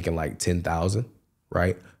ended up making like $10,000,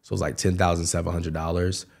 right? So it was like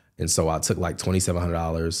 $10,700. And so I took like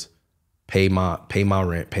 $2,700, paid my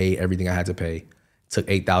rent, paid everything I had to pay, took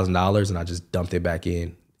 $8,000 and I just dumped it back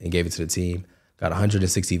in and gave it to the team. Got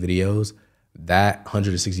 160 videos. That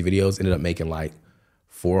 160 videos ended up making like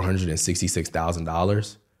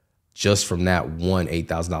 $466,000 just from that one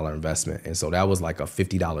 $8,000 investment. And so that was like a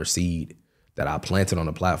 $50 seed that I planted on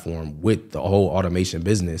the platform with the whole automation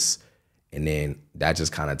business. And then that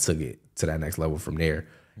just kind of took it to that next level from there.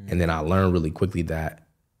 And then I learned really quickly that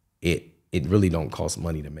it really don't cost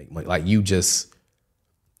money to make money. Like you just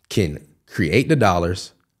can create the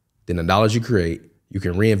dollars, then the dollars you create, you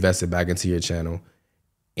can reinvest it back into your channel.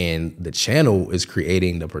 And the channel is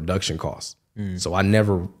creating the production costs. So I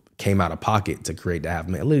never came out of pocket to create the $500,000.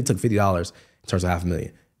 It literally took $50 in terms of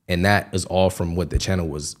 $500,000. And that is all from what the channel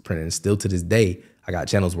was printing. And still to this day, I got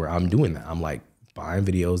channels where I'm doing that. I'm like buying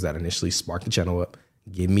videos that initially spark the channel up,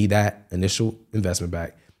 give me that initial investment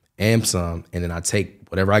back and some, and then I take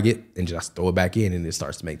whatever I get and just throw it back in and it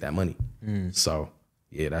starts to make that money. So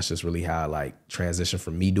yeah, that's just really how I like transition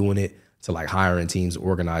from me doing it to like hiring teams,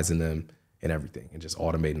 organizing them and everything and just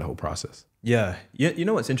automating the whole process. Yeah. You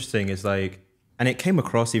know what's interesting is like, and it came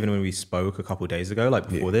across even when we spoke a couple of days ago, like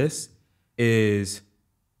before this, is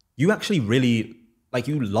you actually really, like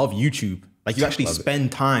you love YouTube. Like you actually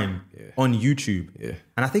spend time on YouTube. Yeah.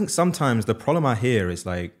 And I think sometimes the problem I hear is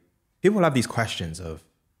like, people have these questions of,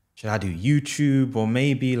 should I do YouTube or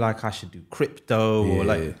maybe like I should do crypto or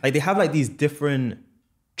like they have like these different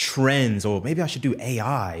trends or maybe I should do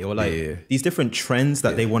AI or like these different trends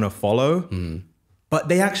that they want to follow, but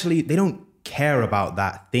they don't care about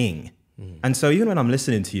that thing. And so even when I'm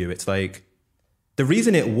listening to you, it's like, the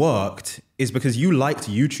reason it worked is because you liked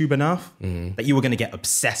YouTube enough that you were going to get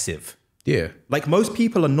obsessive Yeah. Like most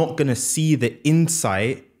people are not going to see the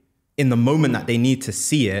insight in the moment that they need to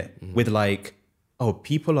see it with like, oh,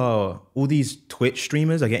 all these Twitch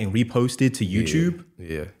streamers are getting reposted to YouTube.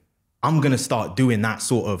 Yeah. I'm going to start doing that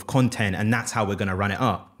sort of content and that's how we're going to run it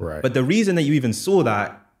up. Right. But the reason that you even saw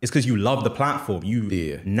that is because you love the platform.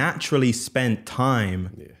 You naturally spent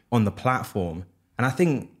time on the platform. And I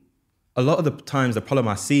think a lot of the times the problem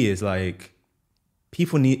I see is like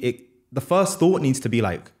people need it. The first thought needs to be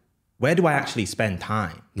like, where do I actually spend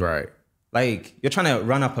time? Right. Like you're trying to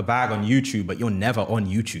run up a bag on YouTube, but you're never on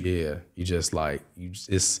YouTube. Yeah. You just like,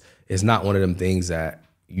 it's not one of them things that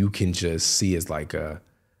you can just see as like a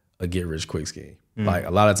get rich quick scheme. Like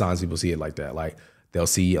a lot of times people see it like that. Like they'll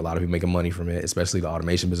see a lot of people making money from it, especially the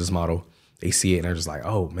automation business model. They see it and they're just like,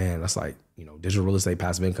 oh man, that's like, digital real estate,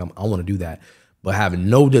 passive income. I want to do that, but have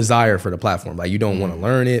no desire for the platform. Like you don't want to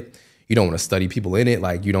learn it. You don't want to study people in it.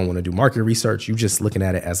 Like you don't want to do market research. You just looking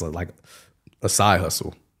at it as like a side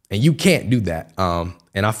hustle, and you can't do that.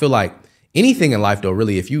 And I feel like anything in life though,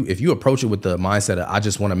 really, if you approach it with the mindset of I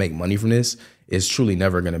just want to make money from this, it's truly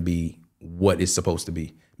never going to be what it's supposed to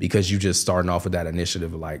be. Because you just starting off with that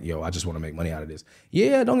initiative of like, yo, I just want to make money out of this.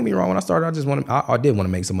 Yeah, don't get me wrong. When I started, I did want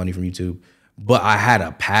to make some money from YouTube, but I had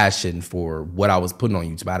a passion for what I was putting on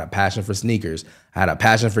YouTube. I had a passion for sneakers. I had a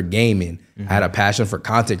passion for gaming. I had a passion for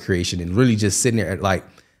content creation and really just sitting there like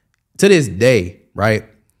to this day, right?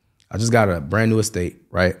 I just got a brand new estate,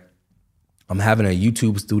 right? I'm having a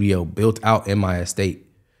YouTube studio built out in my estate,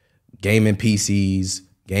 gaming PCs,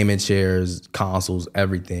 gaming chairs, consoles,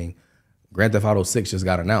 everything. Grand Theft Auto 6 just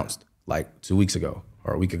got announced like 2 weeks ago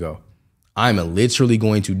or a week ago. I'm literally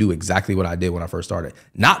going to do exactly what I did when I first started.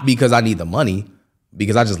 Not because I need the money,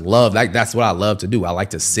 because I just love, like that's what I love to do. I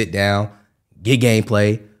like to sit down, get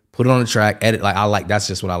gameplay, put it on the track, edit. That's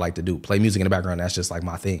just what I like to do. Play music in the background. That's just like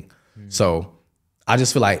my thing. So I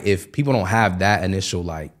just feel like if people don't have that initial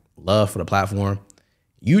like love for the platform,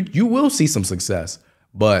 you will see some success.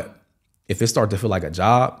 But if it starts to feel like a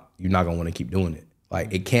job, you're not going to want to keep doing it.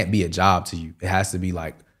 Like it can't be a job to you. It has to be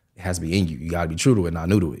in you. You got to be true to it, not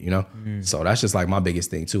new to it, So that's just like my biggest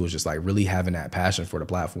thing too, is just like really having that passion for the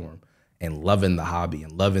platform and loving the hobby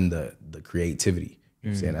and loving the creativity. You know what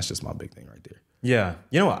I'm saying? That's just my big thing right there. Yeah.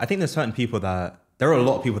 You know what? I think there are a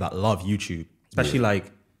lot of people that love YouTube, especially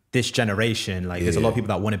like this generation. Like there's a lot of people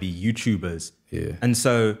that want to be YouTubers. Yeah. And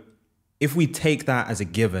so if we take that as a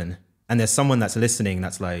given and there's someone that's listening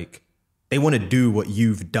that's like, they want to do what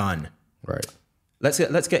you've done. Right. Let's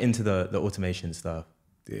get into the automation stuff.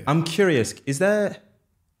 Yeah. I'm curious,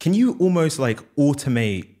 can you almost like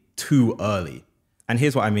automate too early? And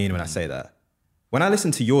here's what I mean when I say that. When I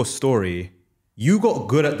listen to your story, you got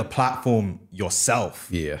good at the platform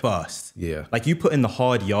yourself first. Yeah. Like you put in the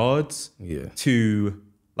hard yards to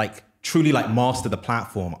like truly like master the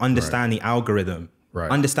platform, understand the algorithm,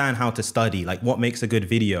 understand how to study, like what makes a good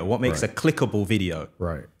video, what makes a clickable video.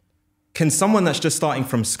 Right. Can someone that's just starting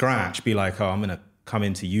from scratch be like, oh, I'm going to come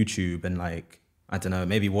into YouTube and like, I don't know,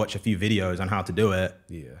 maybe watch a few videos on how to do it.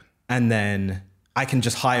 Yeah. And then I can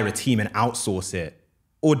just hire a team and outsource it.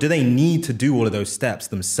 Or do they need to do all of those steps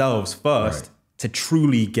themselves first to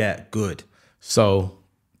truly get good? So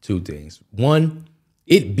 2 things. One,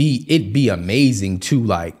 it'd be amazing to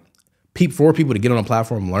like for people to get on a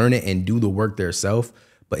platform, learn it and do the work themselves.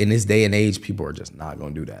 But in this day and age, people are just not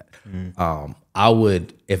going to do that. I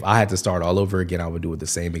would, if I had to start all over again, I would do it the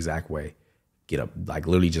same exact way. Get up, like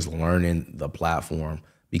literally just learning the platform,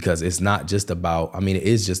 because it's not just about, it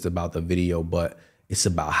is just about the video, but it's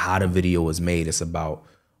about how the video is made. It's about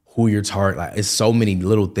who you're targeting. Like it's so many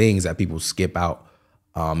little things that people skip out.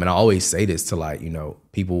 And I always say this to like,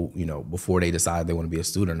 people, before they decide they want to be a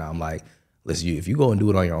student. I'm like, listen, if you go and do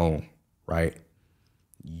it on your own, right?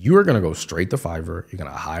 You're going to go straight to Fiverr. You're going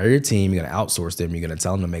to hire your team. You're going to outsource them. You're going to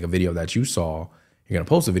tell them to make a video that you saw. You're going to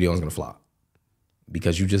post a video and it's going to flop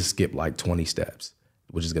because you just skipped like 20 steps,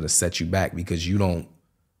 which is going to set you back because you don't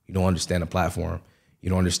understand the platform. You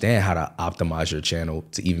don't understand how to optimize your channel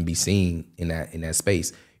to even be seen in that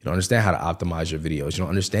space. You don't understand how to optimize your videos. You don't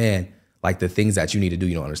understand like the things that you need to do.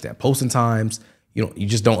 You don't understand posting times. You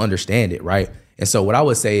just don't understand it, right? And so what I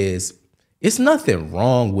would say is it's nothing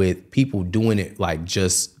wrong with people doing it like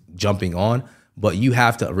just jumping on, but you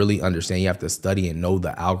have to really understand. You have to study and know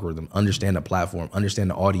the algorithm, understand the platform, understand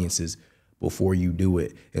the audiences before you do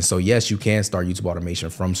it. And so yes, you can start YouTube automation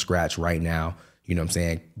from scratch right now. You know what I'm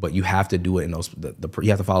saying? But you have to do it in those, you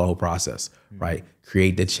have to follow the whole process, right?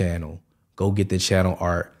 Create the channel, go get the channel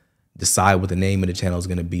art, decide what the name of the channel is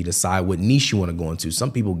going to be, decide what niche you want to go into.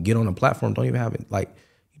 Some people get on a platform, don't even have it. Like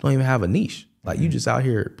you don't even have a niche. Like you just out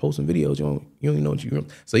here posting videos. You don't even know what you,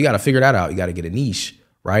 so you got to figure that out. You got to get a niche,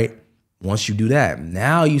 right? Once you do that,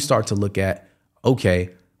 now you start to look at, okay,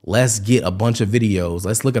 let's get a bunch of videos.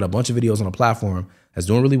 Let's look at a bunch of videos on a platform that's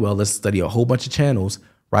doing really well. Let's study a whole bunch of channels,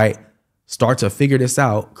 right? Start to figure this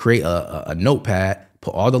out, create a notepad,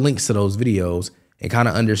 put all the links to those videos and kind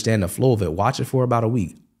of understand the flow of it. Watch it for about a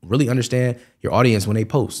week. Really understand your audience when they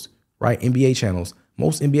post, right? NBA channels.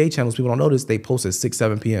 Most NBA channels, people don't notice, they post at 6,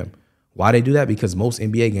 7 p.m. Why they do that? Because most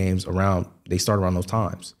NBA games they start around those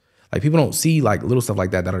times. Like people don't see like little stuff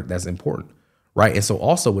like that that's important, right? And so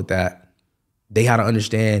also with that, they had to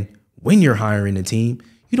understand when you're hiring a team,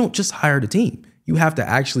 you don't just hire the team. You have to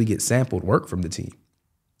actually get sampled work from the team.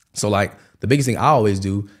 So like the biggest thing I always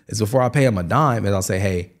do is before I pay them a dime is I'll say,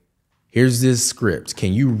 hey, here's this script.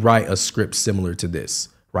 Can you write a script similar to this,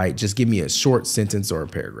 right? Just give me a short sentence or a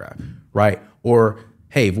paragraph, right? Or,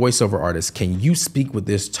 hey, voiceover artist, can you speak with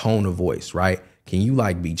this tone of voice, right? Can you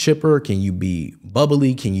like be chipper? Can you be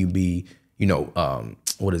bubbly? Can you be,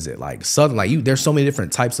 what is it? Like southern, like there's so many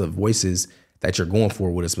different types of voices that you're going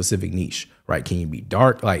for with a specific niche, right? Can you be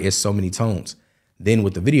dark? Like it's so many tones. Then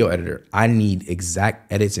with the video editor, I need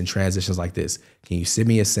exact edits and transitions like this. Can you send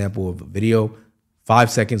me a sample of a video,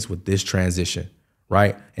 5 seconds with this transition,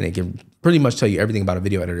 right? And it can pretty much tell you everything about a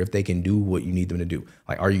video editor if they can do what you need them to do.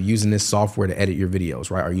 Like, are you using this software to edit your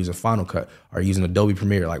videos, right? Are you using Final Cut? Are you using Adobe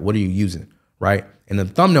Premiere? Like, what are you using, right? And the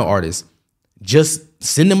thumbnail artist, just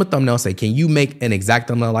send them a thumbnail, say, can you make an exact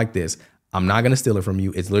thumbnail like this? I'm not going to steal it from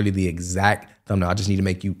you. It's literally the exact thumbnail. I just need to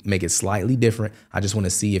make it slightly different. I just want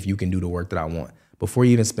to see if you can do the work that I want before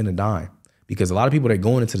you even spend a dime. Because a lot of people, they're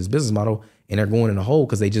going into this business model and they're going in a hole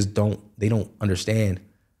because they don't understand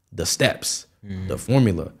the steps, the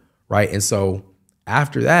formula, right? And so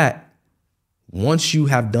after that, once you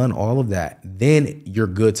have done all of that, then you're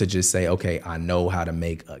good to just say, okay, I know how to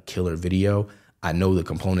make a killer video. I know the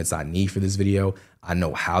components I need for this video. I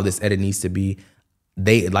know how this edit needs to be.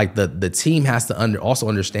 They like the team has to also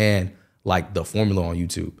understand like the formula on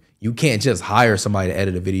YouTube. You can't just hire somebody to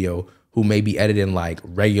edit a video who may be editing like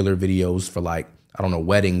regular videos for like, I don't know,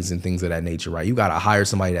 weddings and things of that nature, right? You got to hire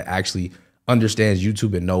somebody that actually understands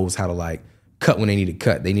YouTube and knows how to like cut when they need to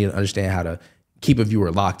cut. They need to understand how to keep a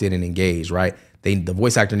viewer locked in and engaged, right? The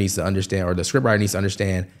voice actor needs to understand, or the scriptwriter needs to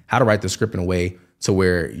understand how to write the script in a way to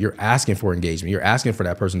where you're asking for engagement. You're asking for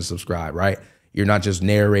that person to subscribe, right? You're not just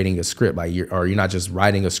narrating a script, like you're not just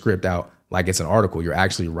writing a script out like it's an article. You're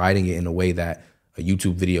actually writing it in a way that a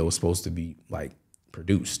YouTube video is supposed to be like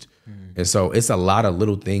produced. And so it's a lot of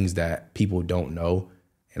little things that people don't know.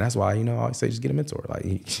 And that's why, I always say just get a mentor. Like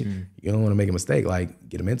you don't want to make a mistake, like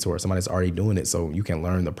get a mentor, somebody that's already doing it so you can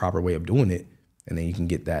learn the proper way of doing it. And then you can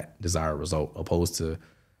get that desired result opposed to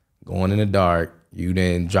going in the dark. You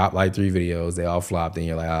then drop like 3 videos, they all flopped, and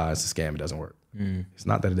you're like, it's a scam, it doesn't work. It's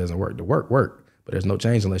not that it doesn't work. The work worked, but there's no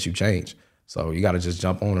change unless you change. So you got to just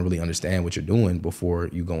jump on and really understand what you're doing before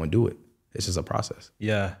you go and do it. It's just a process.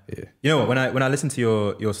 Yeah. You know what? When I listen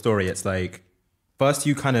to your story, it's like first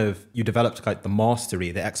you developed like the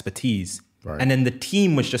mastery, the expertise, right. And then the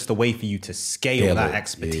team was just a way for you to scale that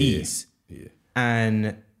expertise. Yeah.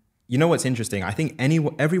 And you know what's interesting? I think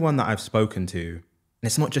everyone that I've spoken to, and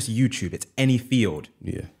it's not just YouTube, it's any field.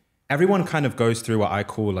 Yeah. Everyone kind of goes through what I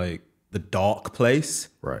call like the dark place,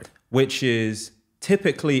 right? Which is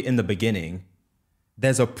typically in the beginning,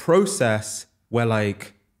 there's a process where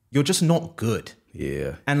like you're just not good.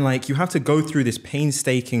 Yeah. And like you have to go through this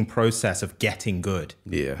painstaking process of getting good.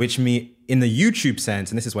 Yeah. Which in the YouTube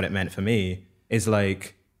sense, and this is what it meant for me, is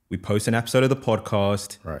like we post an episode of the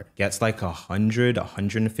podcast, right, gets like 100,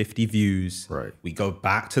 150 views. Right. We go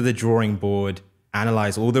back to the drawing board,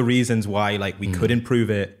 analyze all the reasons why like we could improve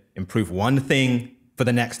it, improve one thing for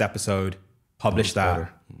the next episode, publish that,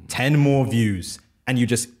 better. 10 more views, and you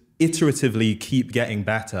just iteratively keep getting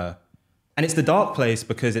better. And it's the dark place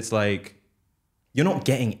because it's like, you're not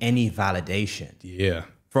getting any validation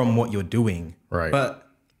from what you're doing. Right. But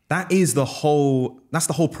that's the whole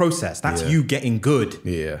process. That's you getting good.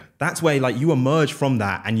 Yeah. That's where like you emerge from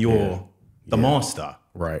that and you're the master.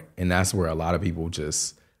 Right. And that's where a lot of people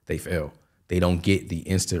they fail. They don't get the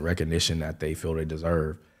instant recognition that they feel they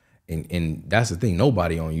deserve. And that's the thing.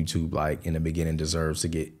 Nobody on YouTube, like in the beginning, deserves to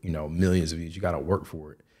get, millions of views. You got to work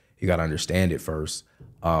for it. You got to understand it first.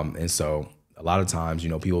 And so a lot of times,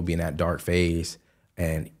 people be in that dark phase,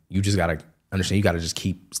 and you just got to understand, you got to just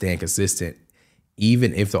keep staying consistent,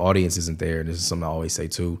 even if the audience isn't there. And this is something I always say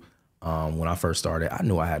too. When I first started, I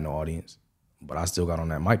knew I had no audience, but I still got on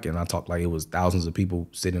that mic and I talked like it was thousands of people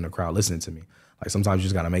sitting in the crowd listening to me. Like sometimes you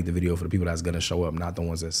just got to make the video for the people that's going to show up, not the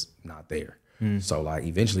ones that's not there. So like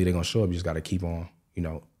eventually they're going to show up. You just got to keep on,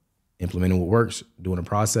 implementing what works, doing the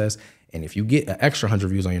process. And if you get an extra 100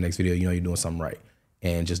 views on your next video, you're doing something right.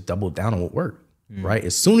 and just double down on what worked, right?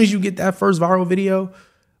 As soon as you get that first viral video,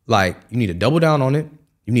 like you need to double down on it.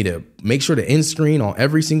 You need to make sure to end screen on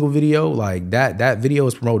every single video. Like that video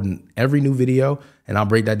is promoting every new video. And I'll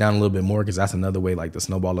break that down a little bit more because that's another way like the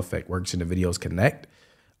snowball effect works and the videos connect.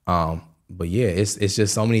 But yeah, it's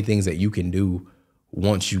just so many things that you can do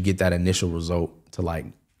once you get that initial result to like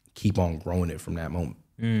keep on growing it from that moment.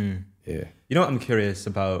 Yeah. You know what I'm curious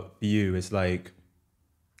about you is like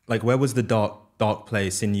where was the dark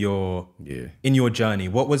place in your journey?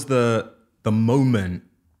 What was the moment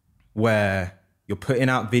where you're putting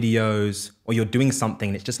out videos or you're doing something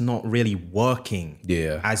and it's just not really working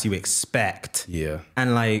as you expect? Yeah.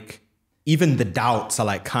 And like even the doubts are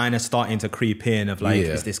like kind of starting to creep in of like,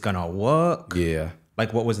 is this gonna work? Yeah.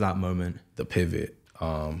 Like what was that moment? The pivot.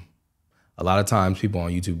 A lot of times people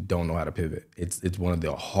on YouTube don't know how to pivot. It's one of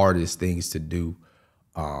the hardest things to do,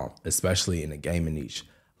 especially in the gaming niche.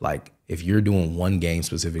 Like if you're doing one game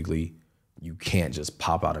specifically, you can't just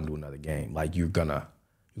pop out and do another game. Like you're gonna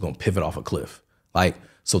pivot off a cliff. Like,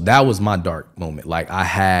 so that was my dark moment. Like I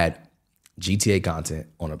had GTA content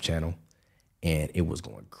on a channel and it was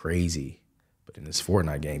going crazy. But then this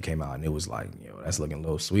Fortnite game came out and it was like, that's looking a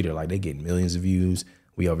little sweeter. Like they getting millions of views.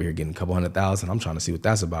 We over here getting a couple 100,000. I'm trying to see what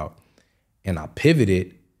that's about. And I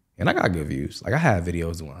pivoted and I got good views. Like I had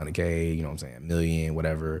videos doing 100K, you know what I'm saying, a million,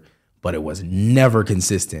 whatever. But it was never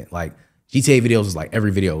consistent. Like GTA videos was like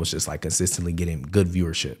every video was just like consistently getting good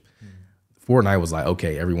viewership. Fortnite was like,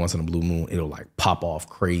 okay, every once in a blue moon, it'll like pop off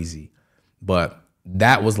crazy. But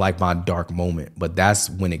that was like my dark moment. But that's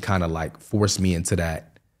when it kind of like forced me into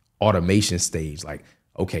that automation stage. Like,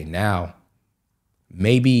 okay, now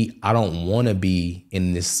maybe I don't want to be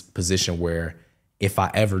in this position where if I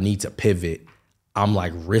ever need to pivot, I'm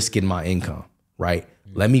like risking my income, right?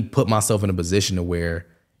 Let me put myself in a position to where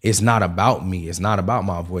it's not about me. It's not about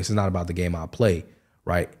my voice. It's not about the game I play,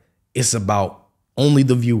 right? It's about only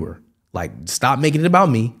the viewer. Like, stop making it about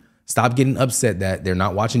me. Stop getting upset that they're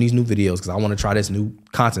not watching these new videos because I want to try this new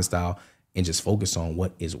content style and just focus on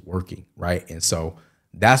what is working, right? And so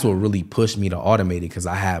that's what really pushed me to automate it because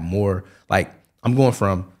I had more, like, I'm going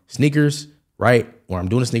from sneakers, right? Where I'm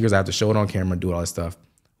doing the sneakers, I have to show it on camera, do all that stuff,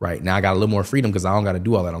 right? Now I got a little more freedom because I don't got to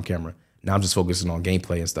do all that on camera. Now I'm just focusing on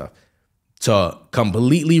gameplay and stuff. To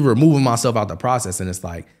completely removing myself out the process. And it's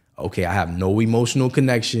like, okay, I have no emotional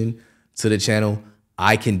connection to the channel.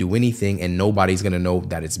 I can do anything and nobody's going to know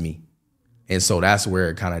that it's me. And so that's where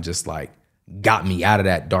it kind of just like got me out of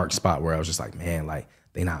that dark spot where I was just like, man, like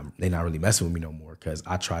they not really messing with me no more because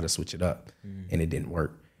I tried to switch it up and it didn't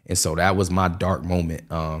work. And so that was my dark moment.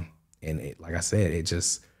 And it, like I said, it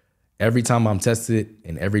just, every time I'm tested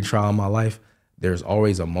in every trial in my life, there's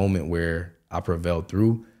always a moment where I prevail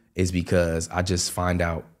through is because I just find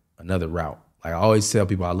out another route. Like I always tell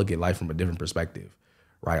people, I look at life from a different perspective,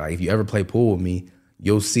 right? Like if you ever play pool with me,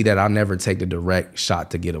 you'll see that I'll never take the direct shot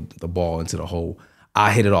to get the ball into the hole.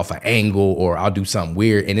 I hit it off an angle or I'll do something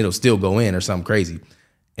weird and it'll still go in or something crazy.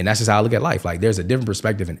 And that's just how I look at life. Like there's a different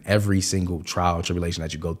perspective in every single trial and tribulation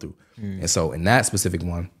that you go through. And so in that specific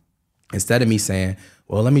one, instead of me saying,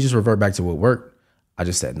 well, let me just revert back to what worked, I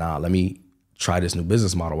just said, nah, let me try this new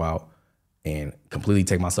business model out and completely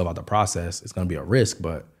take myself out the process. It's going to be a risk,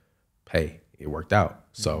 but hey, it worked out.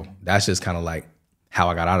 So that's just kind of like how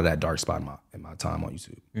I got out of that dark spot in my time on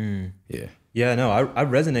YouTube. Yeah, no, I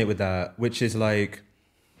resonate with that, which is like,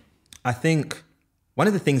 I think one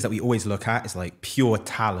of the things that we always look at is like pure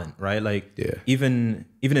talent, right? Like even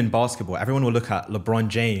in basketball, everyone will look at LeBron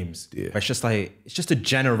James. Where it's just like, it's just a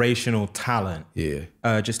generational talent.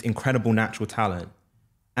 Just incredible natural talent.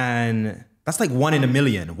 And that's like 1 in a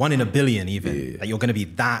million, 1 in a billion even, that you're going to be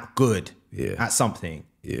that good at something.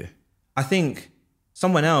 I think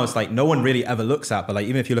someone else, like no one really ever looks at, but like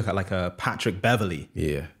even if you look at like a Patrick Beverley,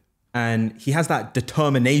 and he has that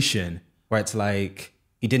determination where it's like,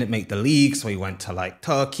 he didn't make the league, so he went to like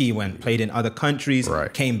Turkey, played in other countries,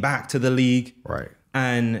 came back to the league.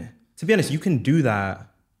 And to be honest, you can do that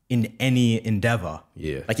in any endeavor.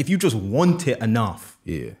 Like if you just want it enough,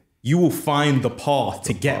 you will find the path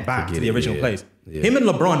to get back to the original place. Him and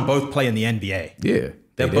LeBron both play in the NBA.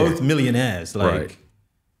 They're both millionaires. Like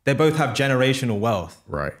they both have generational wealth.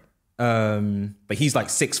 But he's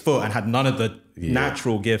like 6 foot and had none of the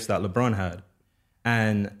natural gifts that LeBron had.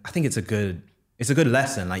 And I think it's a good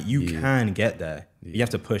lesson. Like you can get there. You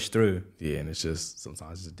have to push through. And it's just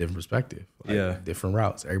sometimes it's a different perspective. Like different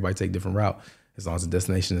routes. Everybody take different route. As long as the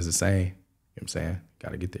destination is the same. You know what I'm saying?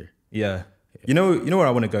 Gotta get there. You know where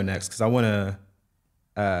I want to go next? Because I want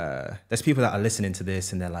to, there's people that are listening to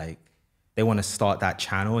this and they're like, they want to start that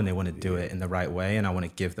channel and they want to do it in the right way. And I want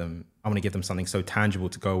to give them something so tangible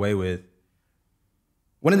to go away with.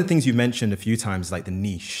 One of the things you mentioned a few times is like the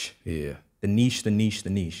niche. Yeah. The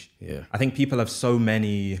niche. Yeah. I think people have so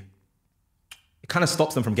many, it kind of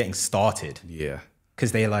stops them from getting started. Yeah.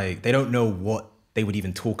 Because they don't know what they would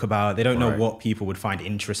even talk about. They don't know Right. what people would find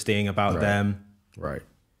interesting about them. Right.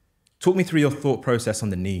 Talk me through your thought process on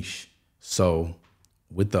the niche. So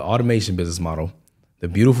with the automation business model, the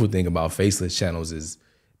beautiful thing about faceless channels is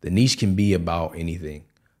the niche can be about anything.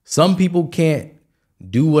 Some people can't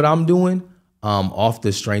do what I'm doing off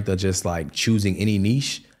the strength of just like choosing any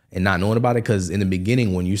niche and not knowing about it. Because in the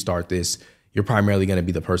beginning, when you start this, you're primarily going to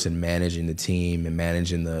be the person managing the team and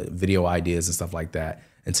managing the video ideas and stuff like that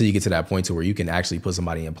until you get to that point to where you can actually put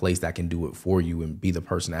somebody in place that can do it for you and be the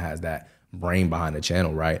person that has that brain behind the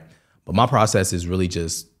channel, right? But my process is really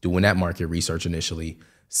just doing that market research initially,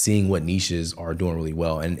 seeing what niches are doing really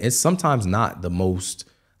well. And it's sometimes not the most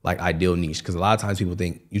like ideal niche because a lot of times people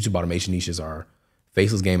think YouTube automation niches are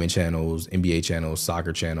faceless gaming channels, NBA channels,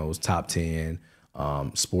 soccer channels, top 10,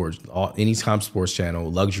 sports, any kind of sports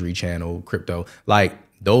channel, luxury channel, crypto. Like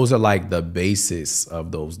those are like the basis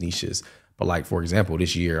of those niches. But like, for example,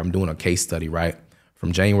 this year I'm doing a case study, right?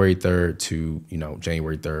 From January 3rd to,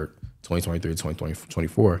 January 3rd, 2023 to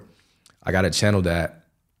 2024. I got a channel that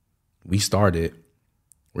we started.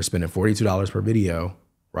 We're spending $42 per video,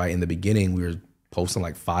 right? In the beginning, we were posting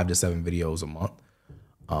like 5 to 7 videos a month.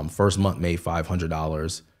 First month made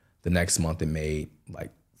 $500. The next month it made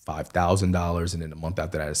like $5,000. And then the month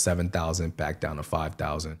after that is $7,000, back down to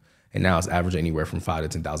 $5,000. And now it's averaging anywhere from $5,000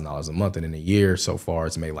 to $10,000 a month. And in a year so far,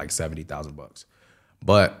 it's made like $70,000.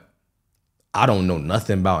 But I don't know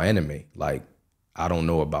nothing about anime. Like, I don't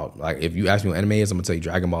know about, like, if you ask me what anime is, I'm gonna tell you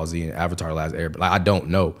Dragon Ball Z and Avatar Last Airbender. Like, I don't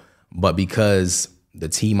know. But because the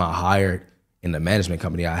team I hired in the management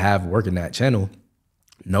company I have working that channel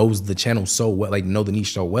knows the channel so well, like know the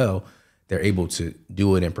niche so well, they're able to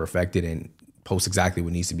do it and perfect it and post exactly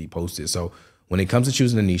what needs to be posted. So when it comes to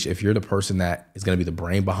choosing a niche, if you're the person that is gonna be the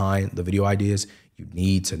brain behind the video ideas, you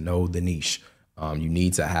need to know the niche. You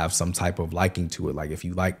need to have some type of liking to it. Like if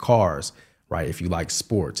you like cars, right? If you like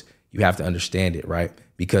sports, you have to understand it, right?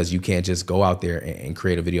 Because you can't just go out there and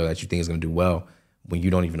create a video that you think is gonna do well when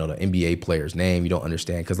you don't even know the NBA player's name, you don't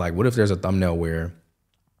understand. Cause like, what if there's a thumbnail where,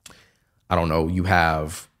 I don't know, you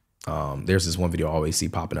have, there's this one video I always see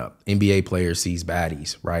popping up, NBA player sees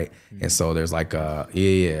baddies, right? Mm-hmm. And so there's like so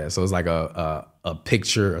it's like a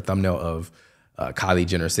picture, a thumbnail of Kylie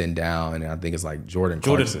Jenner sitting down, and I think it's like Jordan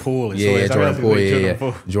Poole. Jordan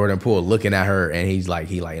Poole, Jordan Poole looking at her, and he's like,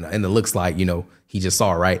 and it looks like, he just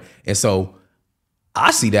saw her, right? And so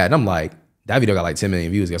I see that, and I'm like, that video got like 10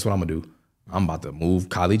 million views. Guess what I'm gonna do? I'm about to move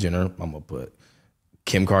Kylie Jenner. I'm gonna put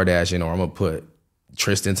Kim Kardashian, or I'm gonna put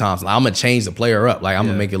Tristan Thompson. Like, I'm gonna change the player up. Like I'm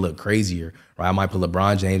gonna make it look crazier, right? I might put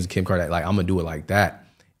LeBron James and Kim Kardashian. Like I'm gonna do it like that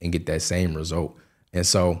and get that same result. And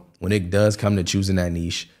so when it does come to choosing that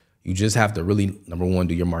niche, you just have to really, number one,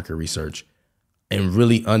 do your market research and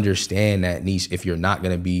really understand that niche if you're not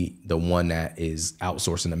going to be the one that is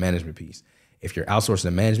outsourcing the management piece. If you're outsourcing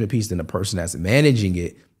the management piece, then the person that's managing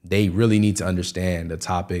it, they really need to understand the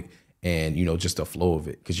topic and, just the flow of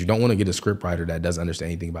it. Because you don't want to get a script writer that doesn't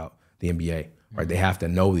understand anything about the NBA, right? They have to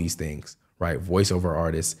know these things, right? Voiceover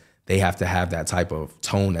artists, they have to have that type of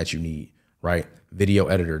tone that you need, right? Video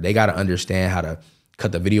editor, they got to understand how to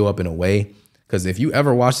cut the video up in a way. Because if you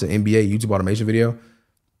ever watch the NBA YouTube automation video,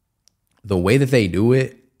 the way that they do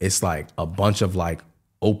it, it's like a bunch of like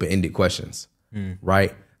open-ended questions,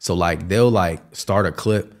 right? So like they'll like start a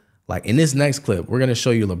clip. Like in this next clip, we're gonna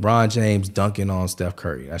show you LeBron James dunking on Steph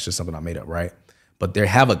Curry. That's just something I made up, right? But they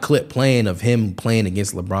have a clip playing of him playing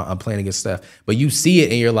against LeBron, playing against Steph. But you see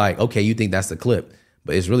it and you're like, okay, you think that's the clip,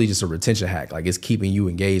 but it's really just a retention hack. Like it's keeping you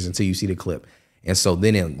engaged until you see the clip. And so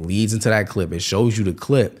then it leads into that clip. It shows you the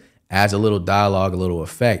clip, adds a little dialogue, a little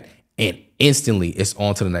effect, and instantly it's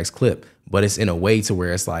on to the next clip. But it's in a way to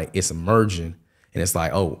where it's like, it's emerging. And it's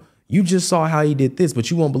like, oh, you just saw how he did this, but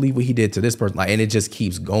you won't believe what he did to this person. Like, and it just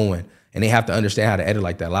keeps going. And they have to understand how to edit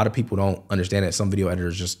like that. A lot of people don't understand that. Some video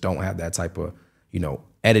editors just don't have that type of,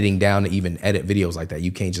 editing down to even edit videos like that.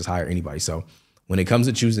 You can't just hire anybody. So when it comes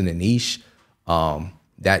to choosing a niche,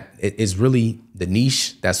 that it is really the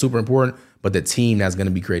niche that's super important, but the team that's going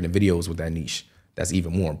to be creating videos with that niche, that's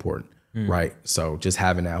even more important, right? So just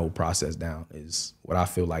having that whole process down is what I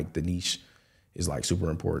feel like the niche is like super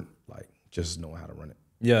important, like just knowing how to run it.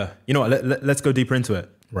 Yeah. You know what, let's go deeper into it.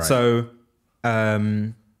 Right. So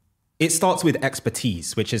it starts with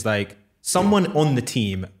expertise, which is like someone on the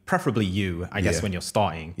team, preferably you, I guess, when you're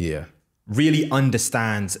starting, really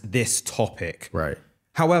understands this topic. Right.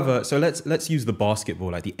 However, so let's use the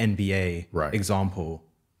basketball, like the NBA example.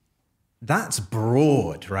 That's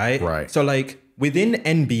broad, right? Right. So like within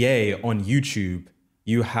NBA on YouTube,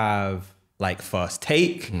 you have like First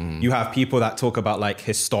Take. You have people that talk about like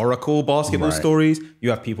historical basketball stories. You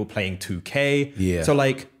have people playing 2K. Yeah. So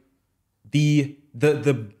like the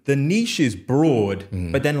niche is broad,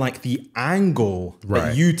 but then like the angle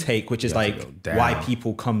that you take, which is like why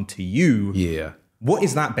people come to you. Yeah. What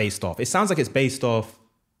is that based off? It sounds like it's based off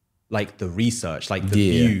like the research, like the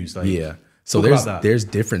views. Like, So there's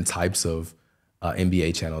different types of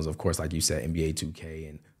NBA channels, of course, like you said, NBA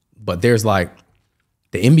 2K, but there's like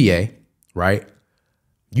the NBA, right?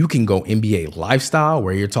 You can go NBA lifestyle,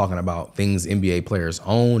 where you're talking about things NBA players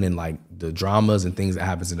own and like the dramas and things that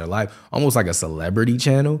happens in their life, almost like a celebrity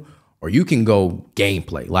channel. Or you can go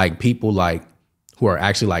gameplay, like people like who are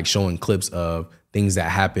actually like showing clips of things that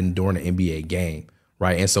happen during an NBA game,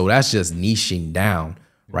 right? And so that's just niching down,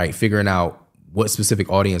 right? Figuring out what specific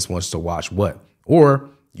audience wants to watch what. Or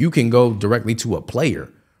you can go directly to a player,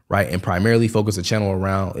 right? And primarily focus a channel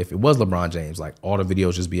around, if it was LeBron James, like all the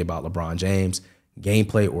videos just be about LeBron James,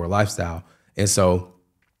 gameplay or lifestyle. And so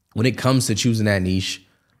when it comes to choosing that niche,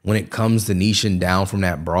 when it comes to niching down from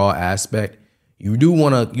that broad aspect, you do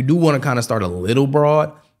want to kind of start a little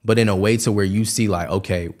broad, but in a way to where you see like,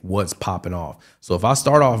 okay, what's popping off. So if I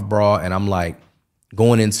start off broad and I'm like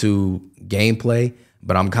going into gameplay,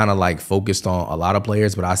 but I'm kind of like focused on a lot of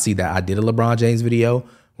players, but I see that I did a LeBron James video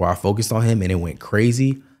where I focused on him and it went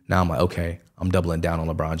crazy. Now I'm like, okay, I'm doubling down on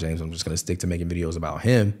LeBron James. I'm just going to stick to making videos about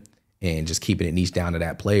him and just keeping it niche down to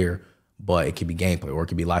that player. But it could be gameplay or it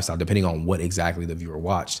could be lifestyle, depending on what exactly the viewer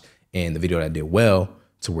watched and the video that did well,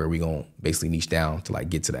 to where we gonna basically niche down to like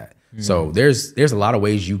get to that. So there's a lot of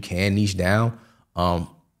ways you can niche down.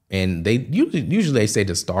 And they usually they say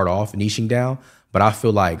to start off niching down, but I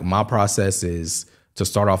feel like my process is to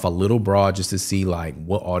start off a little broad just to see like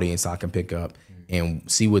what audience I can pick up and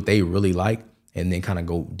see what they really like, and then kind of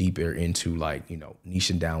go deeper into like, you know,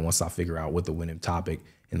 niching down once I figure out what the winning topic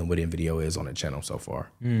and the winning video is on the channel so far.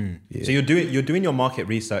 Yeah. So you're doing your market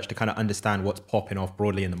research to kind of understand what's popping off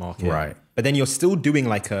broadly in the market. Right. But then you're still doing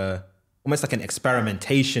like almost like an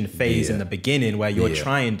experimentation phase in the beginning where you're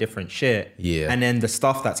trying different shit. Yeah. And then the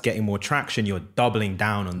stuff that's getting more traction, you're doubling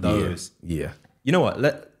down on those. Yeah. You know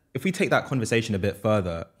what? If we take that conversation a bit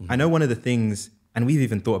further, I know one of the things, and we've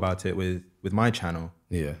even thought about it with my channel,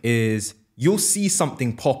 is you'll see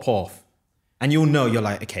something pop off and you'll know, you're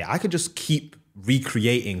like, okay, I could just keep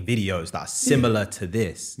recreating videos that are similar to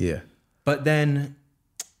this. Yeah. But then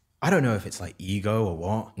I don't know if it's like ego or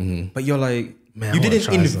what, but you're like, Man, you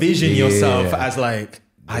didn't envision yourself as like,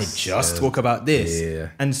 I This, just talk about this. Yeah.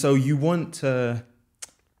 And so you want to,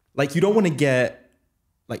 like, you don't want to get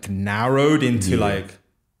like narrowed into like,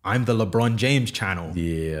 I'm the LeBron James channel.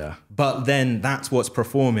 Yeah. But then that's what's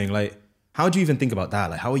performing. Like, how do you even think about that?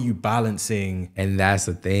 Like, how are you balancing? And that's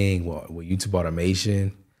the thing. Well, with YouTube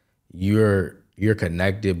automation, you're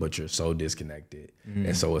connected, but you're so disconnected.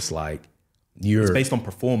 And so it's like It's based on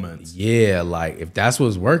performance. Yeah, like if that's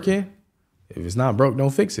what's working, if it's not broke, don't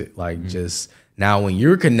fix it. Like just now when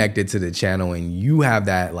you're connected to the channel and you have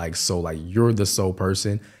that like you're the sole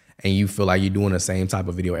person and you feel like you're doing the same type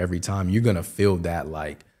of video every time, you're gonna feel that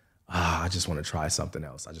like, I just want to try something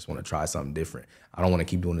else. I just want to try something different. I don't want to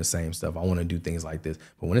keep doing the same stuff. I want to do things like this.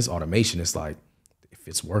 But when it's automation, it's like, if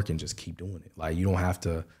it's working, just keep doing it. Like you don't have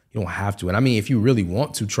to. And I mean, if you really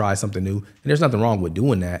want to try something new, and there's nothing wrong with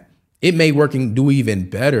doing that, it may work and do even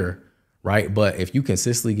better, right? But if you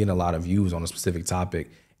consistently get a lot of views on a specific topic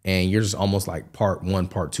and you're just almost like part 1,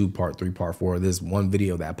 part 2, part 3, part 4 of this one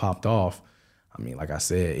video that popped off, I mean, like I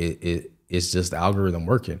said, it's just the algorithm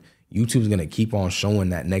working. YouTube's gonna keep on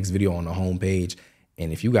showing that next video on the homepage.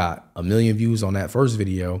 And if you got 1 million views on that first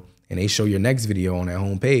video and they show your next video on that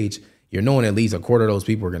homepage, you're knowing at least a quarter of those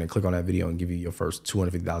people are gonna click on that video and give you your first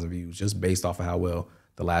 250,000 views just based off of how well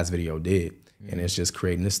the last video did. And it's just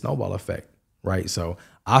creating this snowball effect, right? So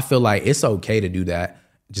I feel like it's okay to do that,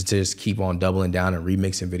 just keep on doubling down and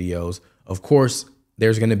remixing videos. Of course,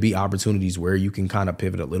 there's gonna be opportunities where you can kind of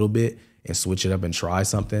pivot a little bit and switch it up and try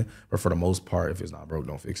something. But for the most part, if it's not broke,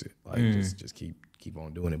 don't fix it. Like just keep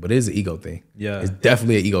on doing it. But it is an ego thing. Yeah. It's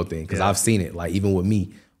definitely an ego thing because I've seen it. Like even with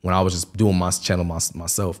me, when I was just doing my channel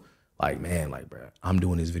myself, like, man, like, bro, I'm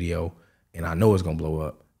doing this video and I know it's gonna blow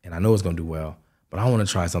up and I know it's gonna do well, but I want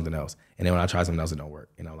to try something else. And then when I try something else, it don't work.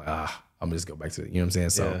 And I'm like, I'm gonna just go back to it. You know what I'm saying?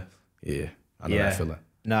 So yeah, I know that feeling.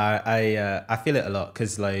 No, I feel it a lot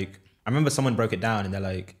because like I remember someone broke it down and they're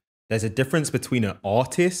like, there's a difference between an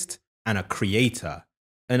artist and a creator.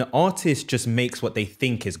 An artist just makes what they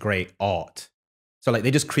think is great art. So like they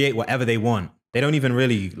just create whatever they want. They don't even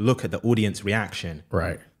really look at the audience reaction.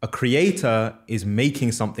 Right. A creator is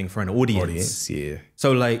making something for an audience. Yeah.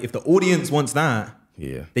 So like if the audience wants that,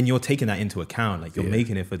 Yeah. then you're taking that into account. Like you're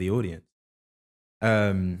making it for the audience.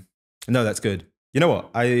 No, that's good. You know what?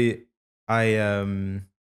 I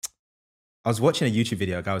was watching a YouTube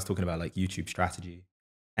video. A guy was talking about like YouTube strategy,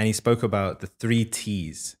 and he spoke about the 3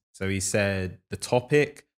 T's. So he said the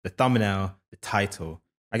topic, the thumbnail, the title.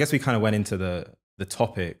 I guess we kind of went into the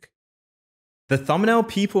topic. The thumbnail,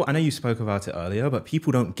 people, I know you spoke about it earlier, but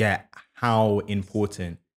people don't get how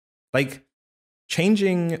important, like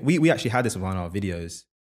changing, we actually had this on one of our videos.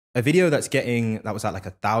 A video that was at like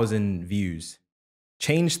 1,000 views,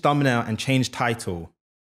 change thumbnail and change title,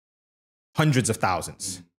 hundreds of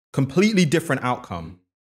thousands, completely different outcome.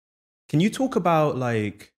 Can you talk about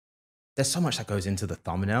like, there's so much that goes into the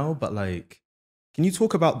thumbnail, but like, can you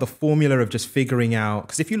talk about the formula of just figuring out,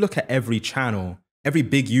 because if you look at every channel, every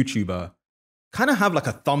big YouTuber kind of have like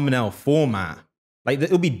a thumbnail format. Like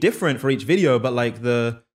it'll be different for each video, but like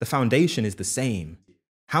the foundation is the same.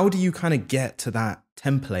 How do you kind of get to that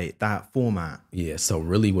template, that format? Yeah, so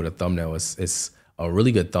really with a thumbnail, it's a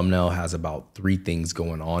really good thumbnail has about 3 things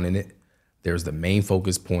going on in it. There's the main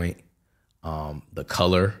focus point, the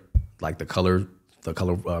color, like the color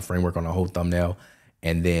framework on the whole thumbnail.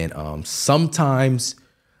 And then sometimes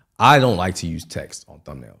I don't like to use text on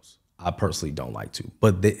thumbnails. I personally don't like to,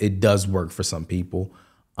 but it does work for some people.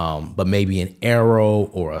 But maybe an arrow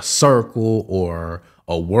or a circle or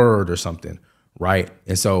a word or something, right?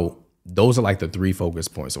 And so those are like the 3 focus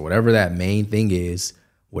points. So whatever that main thing is,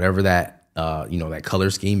 whatever that that color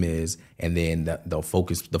scheme is, and then the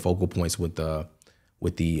focal points with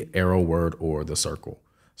the arrow, word, or the circle.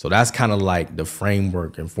 So that's kind of like the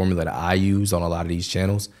framework and formula that I use on a lot of these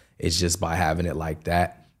channels. It's just by having it like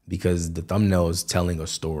that, because the thumbnail is telling a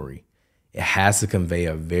story. It has to convey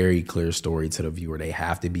a very clear story to the viewer. They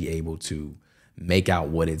have to be able to make out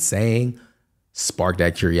what it's saying, spark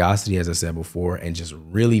that curiosity, as I said before, and just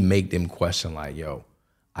really make them question like, yo,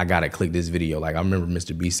 I got to click this video. Like I remember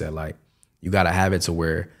Mr. B said, like, you got to have it to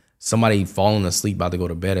where somebody falling asleep about to go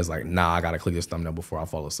to bed is like, nah, I got to click this thumbnail before I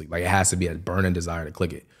fall asleep. Like it has to be a burning desire to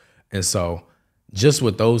click it. And so just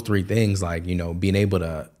with those 3 things, like, being able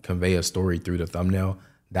to convey a story through the thumbnail,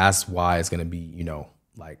 that's why it's going to be,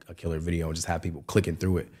 like a killer video, and just have people clicking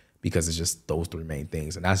through it, because it's just those 3 main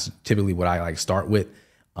things. And that's typically what I like start with.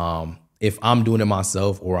 If I'm doing it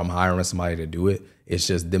myself or I'm hiring somebody to do it, it's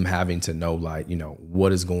just them having to know like,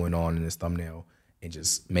 what is going on in this thumbnail and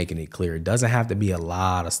just making it clear. It doesn't have to be a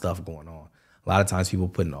lot of stuff going on. A lot of times people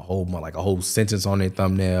putting a whole sentence on their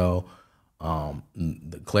thumbnail.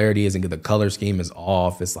 The clarity isn't good. The color scheme is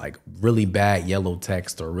off. It's like really bad yellow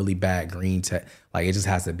text or really bad green text. Like it just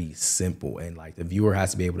has to be simple, and like the viewer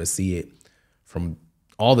has to be able to see it from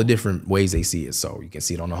all the different ways they see it. So you can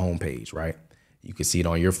see it on the homepage, right? You can see it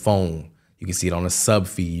on your phone. You can see it on a sub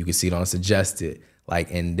feed. You can see it on a suggested.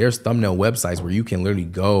 Like, and there's thumbnail websites where you can literally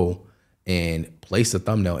go and place a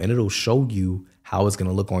thumbnail, and it'll show you how it's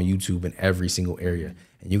gonna look on YouTube in every single area.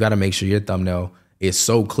 And you got to make sure your thumbnail is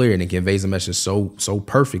so clear and it conveys a message so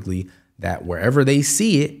perfectly that wherever they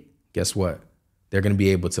see it, guess what? They're going to be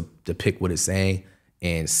able to depict what it's saying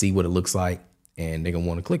and see what it looks like, and they're going to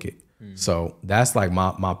want to click it. So that's like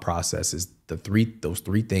my process is those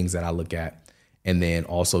 3 things that I look at, and then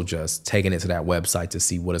also just taking it to that website to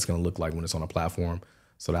see what it's going to look like when it's on a platform,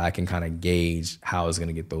 so that I can kind of gauge how it's going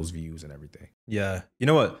to get those views and everything. Yeah. You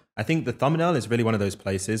know what? I think the thumbnail is really one of those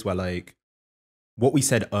places where like what we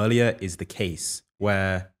said earlier is the case,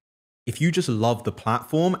 where if you just love the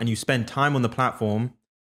platform and you spend time on the platform,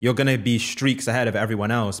 you're going to be streaks ahead of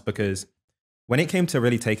everyone else. Because when it came to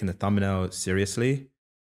really taking the thumbnail seriously,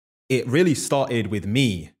 it really started with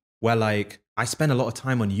me, where like I spent a lot of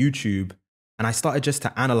time on YouTube and I started just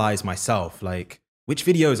to analyze myself, like which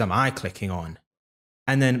videos am I clicking on?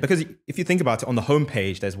 And then, because if you think about it, on the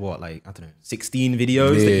homepage, there's what, like, I don't know, 16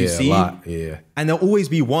 videos that you see. A lot, yeah. And there'll always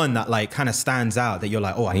be one that like kind of stands out that you're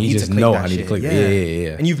like, oh, I need to click that shit.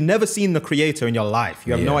 Yeah. And you've never seen the creator in your life.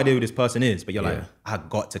 You have no idea who this person is, but you're like, I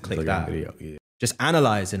got to click that video. Yeah. Just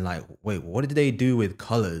analyzing like, wait, what did they do with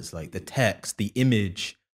colors? Like the text, the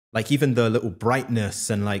image, like even the little brightness,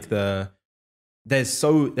 and like there's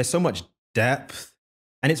so much depth.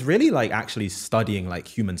 And it's really like actually studying like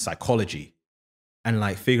human psychology. And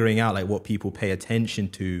like figuring out like what people pay attention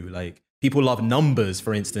to. Like people love numbers,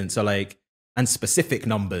 for instance, so like, and specific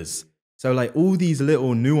numbers. So like all these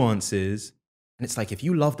little nuances. And it's like, if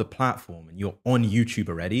you love the platform and you're on YouTube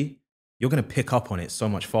already, you're going to pick up on it so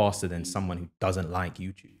much faster than someone who doesn't like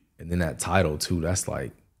YouTube. And then that title too, that's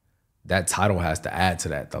like, that title has to add to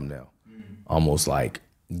that thumbnail. Almost like,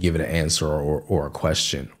 give it an answer or a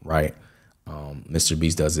question, right? Mr.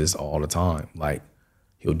 Beast does this all the time. Like,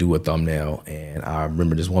 he'll do a thumbnail, and I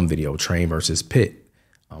remember this one video, Train versus Pit.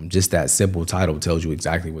 Just that simple title tells you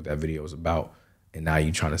exactly what that video is about. And now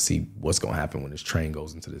you're trying to see what's going to happen when this train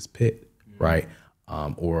goes into this pit, right?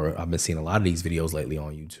 Or I've been seeing a lot of these videos lately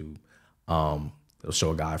on YouTube. They'll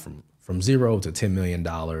show a guy from $0 to $10 million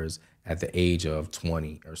at the age of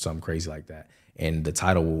 20 or something crazy like that. And the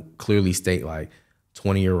title will clearly state like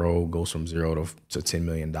 20-year-old goes from $0 to $10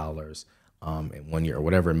 million in 1 year or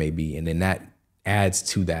whatever it may be. And then that adds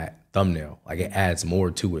to that thumbnail. Like, it adds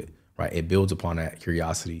more to it, right? It builds upon that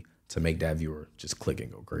curiosity to make that viewer just click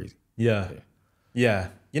and go crazy. Yeah.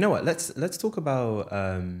 You know what? Let's talk about,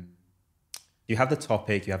 you have the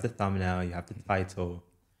topic, you have the thumbnail, you have the title.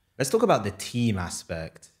 Let's talk about the team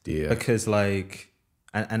aspect. Yeah. Because like,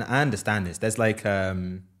 and I understand this. There's like,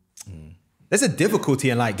 there's a difficulty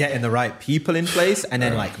in like getting the right people in place and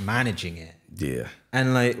then like managing it. Yeah.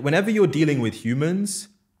 And like, whenever you're dealing with humans,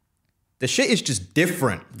 the shit is just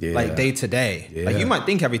different, like day to day. Like, you might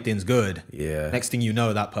think everything's good. Yeah. Next thing you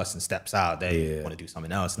know, that person steps out. They want to do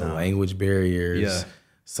something else now. The language barriers. Yeah.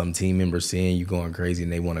 Some team members seeing you going crazy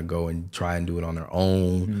and they want to go and try and do it on their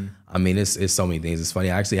own. I mean, it's so many things. It's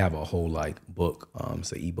funny. I actually have a whole like book.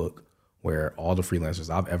 It's an ebook where all the freelancers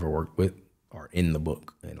I've ever worked with are in the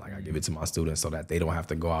book. And like, I give it to my students so that they don't have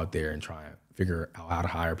to go out there and try and figure out how to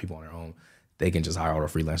hire people on their own. They can just hire all the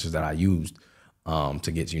freelancers that I used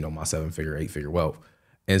to get, my 7-figure, 8-figure wealth.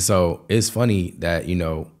 And so it's funny that,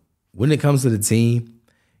 when it comes to the team,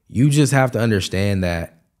 you just have to understand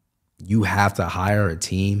that you have to hire a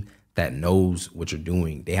team that knows what you're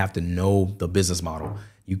doing. They have to know the business model.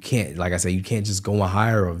 You can't, like I said, you can't just go and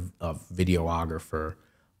hire a videographer,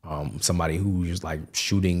 somebody who's just like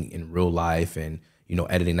shooting in real life and,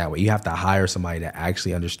 editing that way. You have to hire somebody that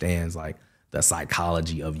actually understands like the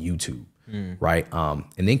psychology of YouTube. Right. And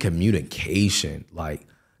then communication, like,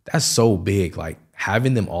 that's so big. Like,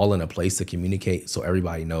 having them all in a place to communicate so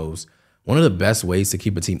everybody knows. One of the best ways to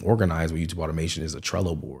keep a team organized with YouTube automation is a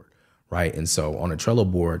Trello board. Right. And so on a Trello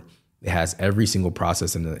board, it has every single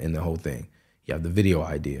process in the whole thing. You have the video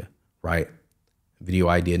idea, right? Video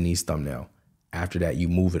idea needs thumbnail. After that, you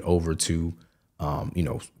move it over to,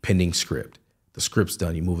 pending script. The script's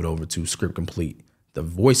done. You move it over to script complete. The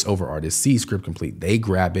voiceover artist sees script complete. They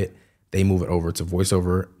grab it. They move it over to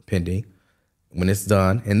voiceover pending. When it's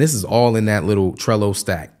done, and this is all in that little Trello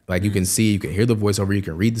stack. Like, you can see, you can hear the voiceover, you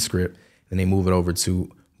can read the script, and they move it over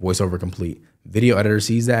to voiceover complete. Video editor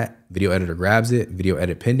sees that. Video editor grabs it. Video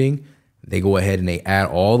edit pending. They go ahead and they add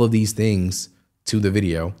all of these things to the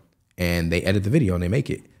video, and they edit the video and they make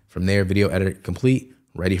it. From there, video edit complete,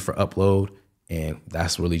 ready for upload, and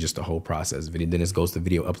that's really just the whole process. Then it goes to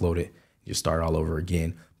video uploaded. You start all over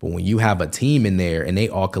again. But when you have a team in there and they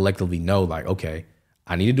all collectively know, like, okay,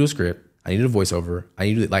 I need to do a script, I need to do a voiceover, I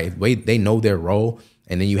need to like, they know their role,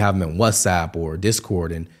 and then you have them in WhatsApp or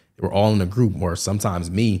Discord, and we're all in a group. Or sometimes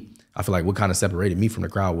I feel like what kind of separated me from the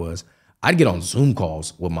crowd was I'd get on Zoom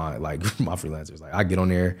calls with my freelancers. Like, I get on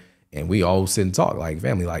there and we all sit and talk like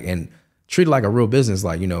family, like, and treat it like a real business.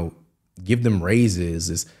 Like, give them raises,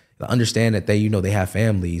 is understand that they, they have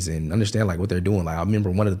families, and understand like what they're doing. Like, I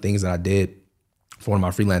remember one of the things that I did for one of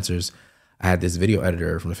my freelancers, I had this video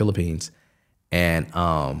editor from the Philippines, and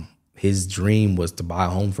his dream was to buy a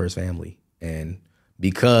home for his family. And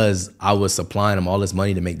because I was supplying him all this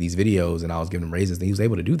money to make these videos and I was giving him raises, and he was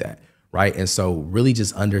able to do that, right? And so really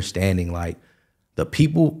just understanding like the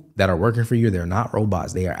people that are working for you, they're not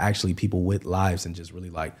robots. They are actually people with lives, and just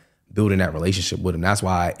really like building that relationship with them. That's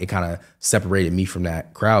why it kind of separated me from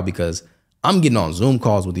that crowd, because I'm getting on Zoom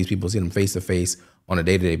calls with these people, seeing them face to face on a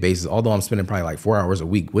day-to-day basis. Although I'm spending probably like 4 hours a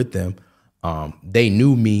week with them, they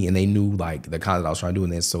knew me and they knew like the content I was trying to do in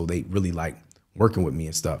this. So they really like working with me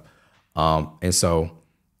and stuff. And so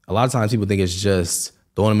a lot of times people think it's just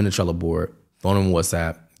throwing them in the Trello board, throwing them in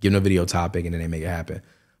WhatsApp, giving them a video topic, and then they make it happen.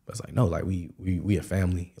 But it's like, no, like we a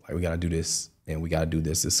family. Like, we got to do this, and we got to do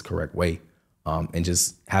this correct way. And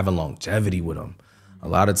just having longevity with them. A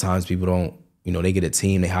lot of times people don't, they get a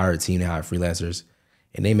team, they hire freelancers,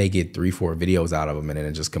 and they may get 3-4 videos out of them, and then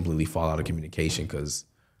it just completely fall out of communication because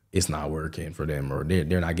it's not working for them, or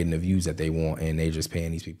they're not getting the views that they want, and they're just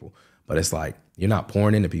paying these people. But it's like, you're not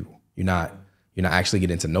pouring into people. You're not actually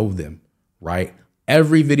getting to know them, right?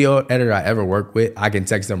 Every video editor I ever work with, I can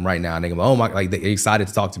text them right now and they go, oh my, like, they're excited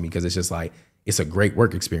to talk to me because it's just like, it's a great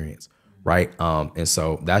work experience, right? And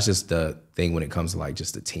so that's just the thing when it comes to like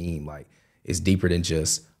just the team. Like, it's deeper than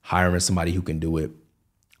just hiring somebody who can do it,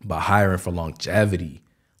 but hiring for longevity,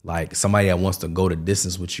 like somebody that wants to go the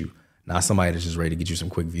distance with you, not somebody that's just ready to get you some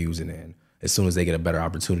quick views and then as soon as they get a better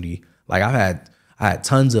opportunity. Like I had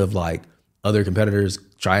tons of like other competitors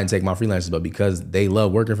try and take my freelancers, but because they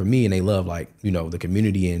love working for me and they love like, the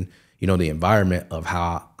community and, the environment of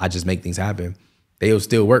how I just make things happen, they'll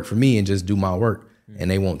still work for me and just do my work. And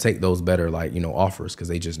they won't take those better like, offers, because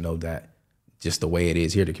they just know that just the way it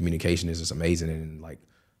is here, the communication is just amazing. And like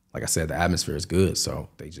I said, the atmosphere is good. So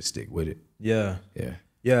they just stick with it. Yeah. Yeah.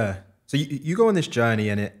 Yeah. So you go on this journey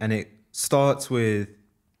and it starts with,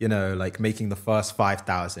 like making the first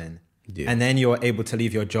 5,000. Yeah. And then you're able to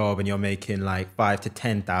leave your job and you're making like 5,000 to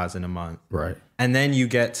 10,000 a month. Right. And then you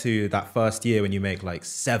get to that first year when you make like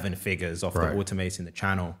 7 figures off the automating the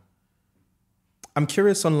channel. I'm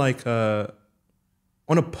curious on like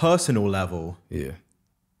on a personal level. Yeah.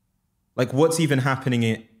 Like what's even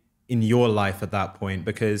happening in your life at that point?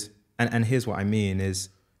 Because, and here's what I mean is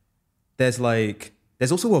there's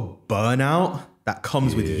also a burnout that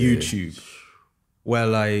comes with YouTube where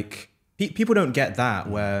like people don't get that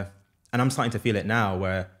where, and I'm starting to feel it now,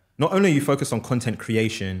 where not only are you focused on content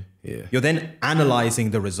creation, you're then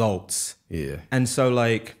analyzing the results. Yeah. And so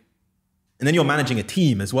like, and then you're managing a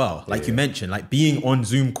team as well. Like you mentioned, like being on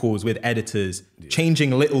Zoom calls with editors,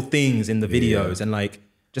 changing little things in the videos and like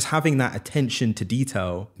just having that attention to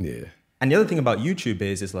detail. Yeah. And the other thing about YouTube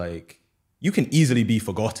is like, you can easily be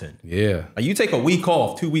forgotten. Yeah. Like you take a week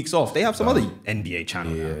off, 2 weeks off, they have some other NBA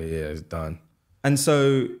channel now. Yeah, it's done. And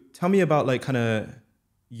so tell me about like kind of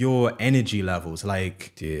your energy levels.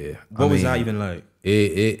 Like, what was that even like?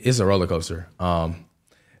 It's a roller coaster.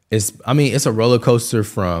 It's a roller coaster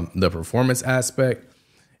from the performance aspect.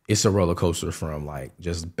 It's a roller coaster from like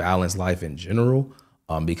just balanced life in general,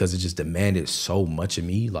 because it just demanded so much of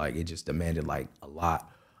me. Like it just demanded like a lot.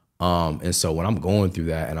 And so when I'm going through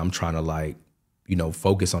that and I'm trying to like,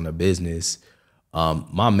 focus on the business,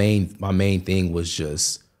 my main thing was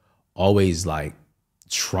just always like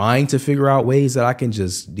trying to figure out ways that I can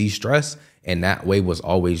just de-stress. And that way was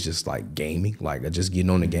always just like gaming, like just getting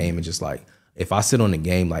on the game and just like, if I sit on the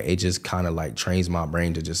game, like it just kind of like trains my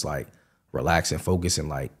brain to just like relax and focus and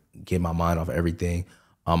like get my mind off everything.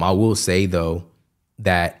 I will say though,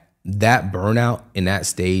 that burnout in that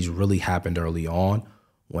stage really happened early on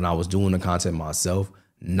when I was doing the content myself,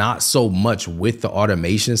 not so much with the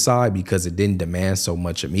automation side because it didn't demand so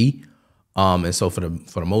much of me. And so for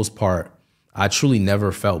the most part, I truly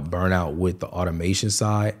never felt burnout with the automation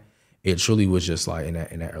side. It truly was just like in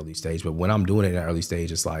that early stage. But when I'm doing it in that early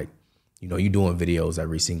stage, it's like, you're doing videos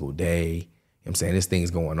every single day. You know what I'm saying? This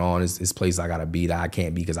thing's going on. It's places I gotta be that I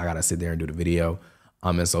can't be because I gotta sit there and do the video.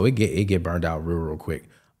 And so it get burned out real quick.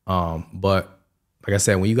 But like I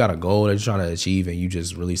said, when you got a goal that you're trying to achieve and you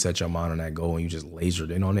just really set your mind on that goal and you just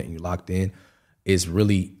lasered in on it and you locked in, it's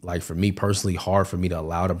really, like for me personally, hard for me to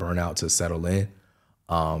allow the burnout to settle in.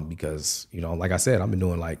 Because, like I said, I've been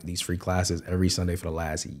doing like these free classes every Sunday for the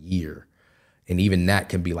last year. And even that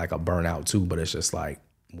can be like a burnout too, but it's just like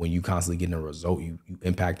when you constantly getting a result, you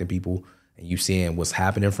impacting people and you seeing what's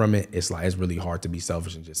happening from it, it's like, it's really hard to be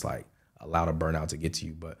selfish and just like allow the burnout to get to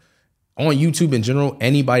you. But on YouTube in general,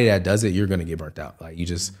 anybody that does it, you're going to get burnt out. Like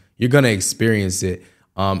you're going to experience it.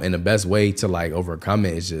 And the best way to like overcome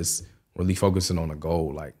it is just really focusing on a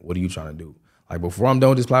goal. Like, what are you trying to do? Like before I'm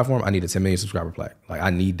done with this platform, I need a 10 million subscriber plaque. Like I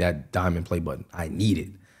need that diamond play button. I need it.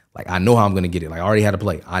 Like I know how I'm going to get it. Like I already had a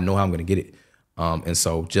play. I know how I'm going to get it. And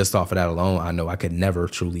so just off of that alone, I know I could never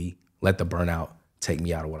truly let the burnout take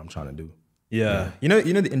me out of what I'm trying to do. Yeah. You know,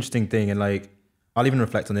 the interesting thing, and like, I'll even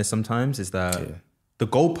reflect on this sometimes, is that the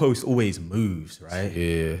goalpost always moves, right?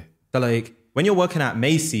 Yeah. So like when you're working at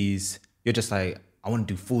Macy's, you're just like, I want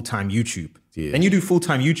to do full-time YouTube. Yeah. Then you do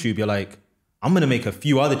full-time YouTube, you're like, I'm going to make a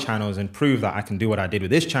few other channels and prove that I can do what I did with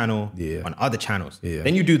this channel on other channels. Yeah.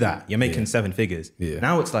 Then you do that. You're making 7 figures. Yeah.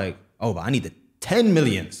 Now it's like, oh, but I need the 10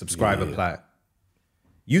 million subscriber plaque.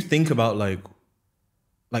 You think about like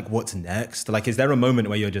what's next? Like, is there a moment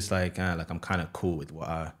where you're just like I'm kind of cool with what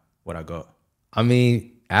I got? I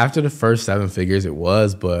mean, after the first 7 figures, it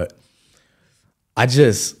was, but I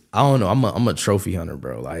don't know. I'm a trophy hunter,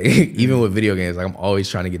 bro. Like even with video games, like I'm always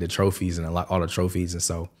trying to get the trophies and unlock all the trophies. And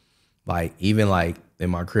so like even like in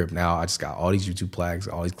my crib now, I just got all these YouTube plaques,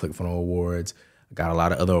 all these ClickFunnels awards. I got a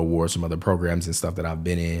lot of other awards from other programs and stuff that I've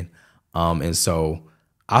been in. And so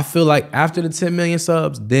I feel like after the 10 million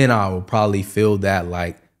subs, then I will probably feel that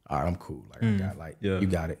like, all right, I'm cool. Like, I got, like you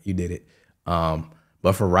got it, you did it.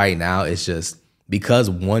 But for right now, it's just because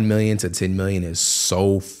 1 million to 10 million is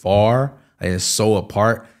so far and it's so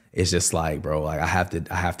apart. It's just like, bro, like I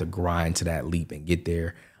have to grind to that leap and get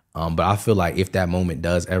there. But I feel like if that moment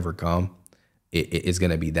does ever come, it's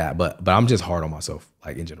gonna be that. But I'm just hard on myself,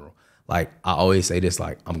 like in general. Like I always say this,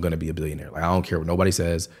 like I'm gonna be a billionaire. Like I don't care what nobody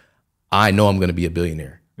says. I know I'm going to be a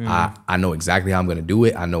billionaire. I know exactly how I'm going to do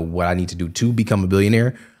it. I know what I need to do to become a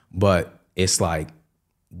billionaire. But it's like,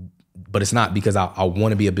 but it's not because I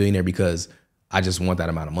want to be a billionaire because I just want that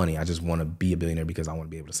amount of money. I just want to be a billionaire because I want to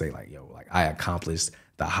be able to say like, yo, like I accomplished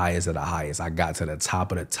the highest of the highest. I got to the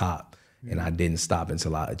top of the top and I didn't stop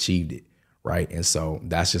until I achieved it. Right. And so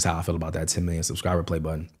that's just how I feel about that 10 million subscriber play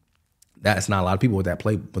button. That's not a lot of people with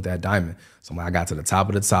that diamond. So I got to the top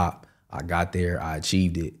of the top. I got there. I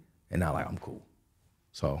achieved it. And now like I'm cool.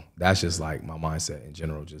 So that's just like my mindset in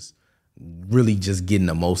general, just really just getting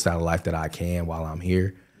the most out of life that I can while I'm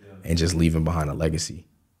here and just leaving behind a legacy.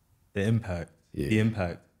 The impact. Yeah.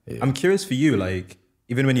 I'm curious for you, like,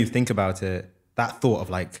 even when you think about it, that thought of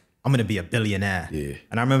like, I'm going to be a billionaire. Yeah.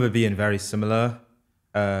 And I remember being very similar,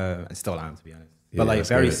 and still am, to be honest. But like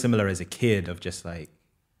very similar as a kid of just like,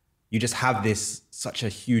 you just have this such a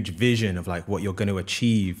huge vision of like what you're going to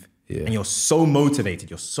achieve. Yeah. And you're so motivated.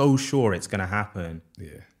 You're so sure it's going to happen.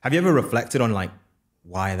 Yeah. Have you ever reflected on like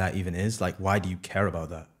why that even is? Like, why do you care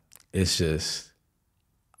about that? It's just,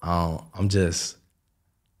 I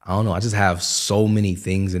don't know. I just have so many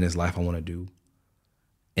things in this life I want to do.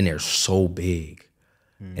 And they're so big.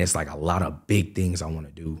 And it's like a lot of big things I want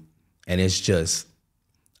to do. And it's just,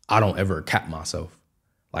 I don't ever cap myself.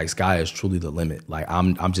 Like sky is truly the limit. Like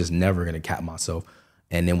I'm just never going to cap myself.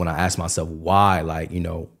 And then when I ask myself why, like, you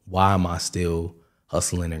know, why am I still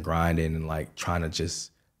hustling and grinding and like trying to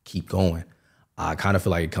just keep going? I kind of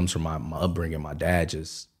feel like it comes from my upbringing. My dad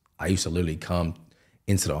I used to literally come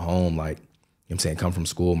into the home, like, you know what I'm saying, come from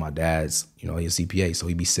school. My dad's, you know, he's a CPA. So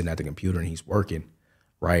he'd be sitting at the computer and he's working,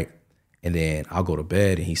 right? And then I'll go to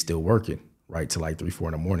bed and he's still working, right? Till like 3, 4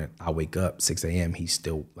 in the morning. I wake up 6 a.m. He's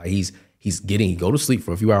still like, he go to sleep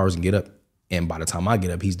for a few hours and get up. And by the time I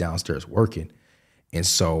get up, he's downstairs working. And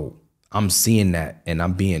so I'm seeing that and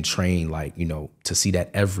I'm being trained, like, you know, to see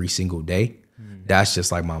that every single day. That's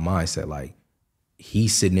just like my mindset. Like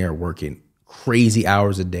he's sitting there working crazy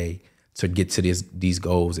hours a day to get to these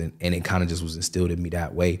goals. And it kind of just was instilled in me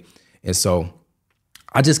that way. And so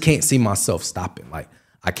I just can't see myself stopping. Like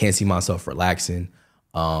I can't see myself relaxing.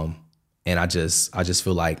 And I just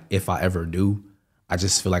feel like if I ever do, I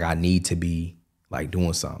just feel like I need to be like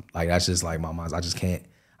doing something. Like that's just like my mind. I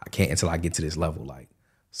can't until I get to this level. Like,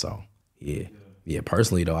 so yeah.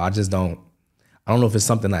 Personally though, I don't know if it's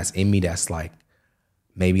something that's in me that's like,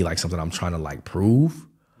 maybe like something I'm trying to like prove,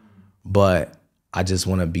 but I just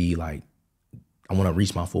want to be like, I want to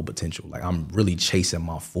reach my full potential. Like I'm really chasing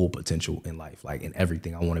my full potential in life, like in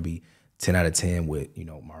everything. I want to be 10 out of 10 with, you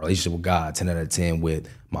know, my relationship with God, 10 out of 10 with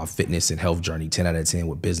my fitness and health journey, 10 out of 10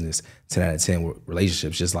 with business, 10 out of 10 with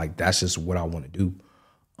relationships. Just like, that's just what I want to do.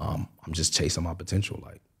 I'm just chasing my potential.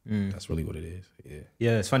 Like, that's really what it is.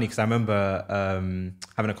 Yeah, it's funny because I remember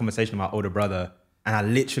having a conversation with my older brother and I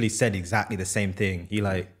literally said exactly the same thing.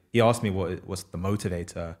 He asked me what's the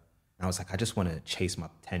motivator. And I was like, I just want to chase my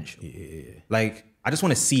potential. Yeah. Like, I just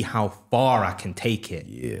want to see how far I can take it.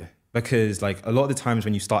 Yeah. Because like a lot of the times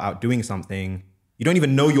when you start out doing something, you don't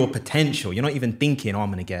even know your potential. You're not even thinking, oh, I'm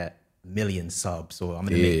going to get 1 million subs or I'm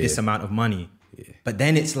going to make this amount of money. Yeah. But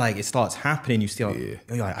then it's like, it starts happening. You still, you're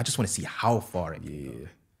like, I just want to see how far it can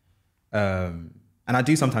go. And I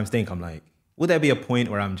do sometimes think, I'm like, will there be a point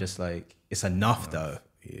where I'm just like, it's enough though?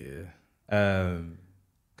 Yeah.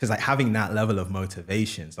 Because like having that level of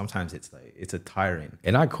motivation, sometimes it's like, it's a tiring.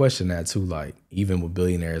 And I question that too. Like even with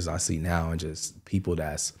billionaires I see now and just people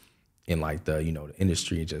that's in like the, you know, the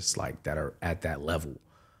industry, just like that are at that level.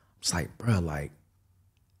 It's like, bro, like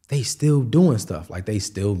they still doing stuff. Like they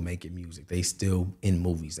still making music. They still in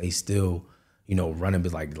movies. They still, you know, running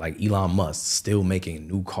like Elon Musk still making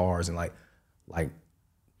new cars and like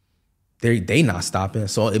they not stopping.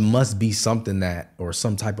 So it must be something that, or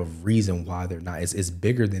some type of reason why they're not. It's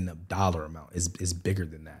bigger than the dollar amount. It's bigger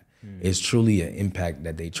than that. It's truly an impact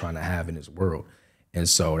that they trying to have in this world. And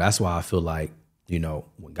so that's why I feel like, you know,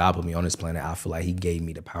 when God put me on this planet, I feel like he gave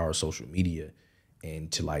me the power of social media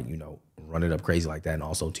and to like, you know, run it up crazy like that and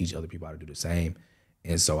also teach other people how to do the same.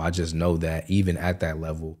 And so I just know that even at that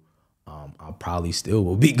level, I probably still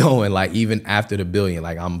will be going, like even after the billion,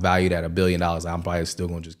 like I'm valued at $1 billion. I'm probably still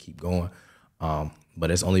gonna just keep going.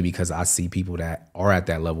 But it's only because I see people that are at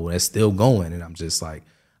that level that's still going. And I'm just like,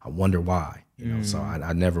 I wonder why, you know? So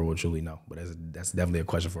I never will truly know, but that's definitely a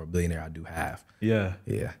question for a billionaire I do have. Yeah.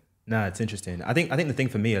 Yeah. Nah, it's interesting. I think the thing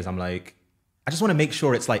for me is I'm like, I just want to make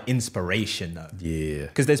sure it's like inspiration though. Yeah.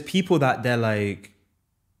 Because there's people that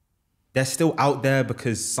they're still out there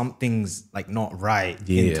because something's like not right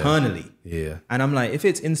internally. Yeah. And I'm like, if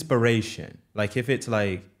it's inspiration, like if it's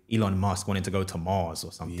like Elon Musk wanting to go to Mars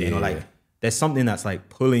or something, or like there's something that's like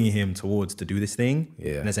pulling him towards to do this thing.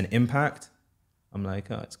 Yeah. And there's an impact. I'm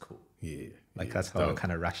like, oh, it's cool. Yeah. Like yeah, that's how I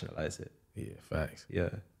kind of rationalize it. Yeah, facts. Yeah.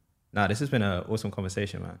 Nah, this has been an awesome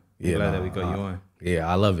conversation, man. Yeah, Glad that we got you on. Yeah,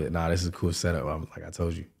 I love it. Nah, this is a cool setup. Like I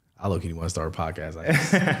told you, I low-key want to start a podcast like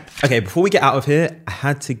this. Okay, before we get out of here, I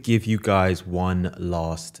had to give you guys one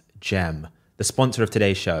last gem. The sponsor of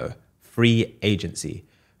today's show, Free Agency.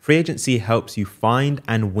 Free Agency helps you find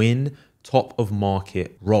and win top of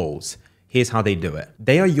market roles. Here's how they do it.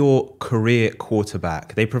 They are your career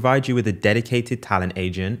quarterback. They provide you with a dedicated talent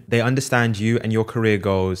agent. They understand you and your career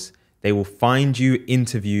goals. They will find you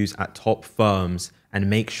interviews at top firms and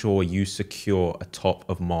make sure you secure a top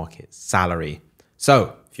of market salary.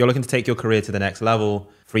 So if you're looking to take your career to the next level,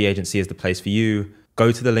 Free Agency is the place for you.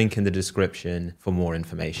 Go to the link in the description for more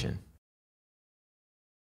information.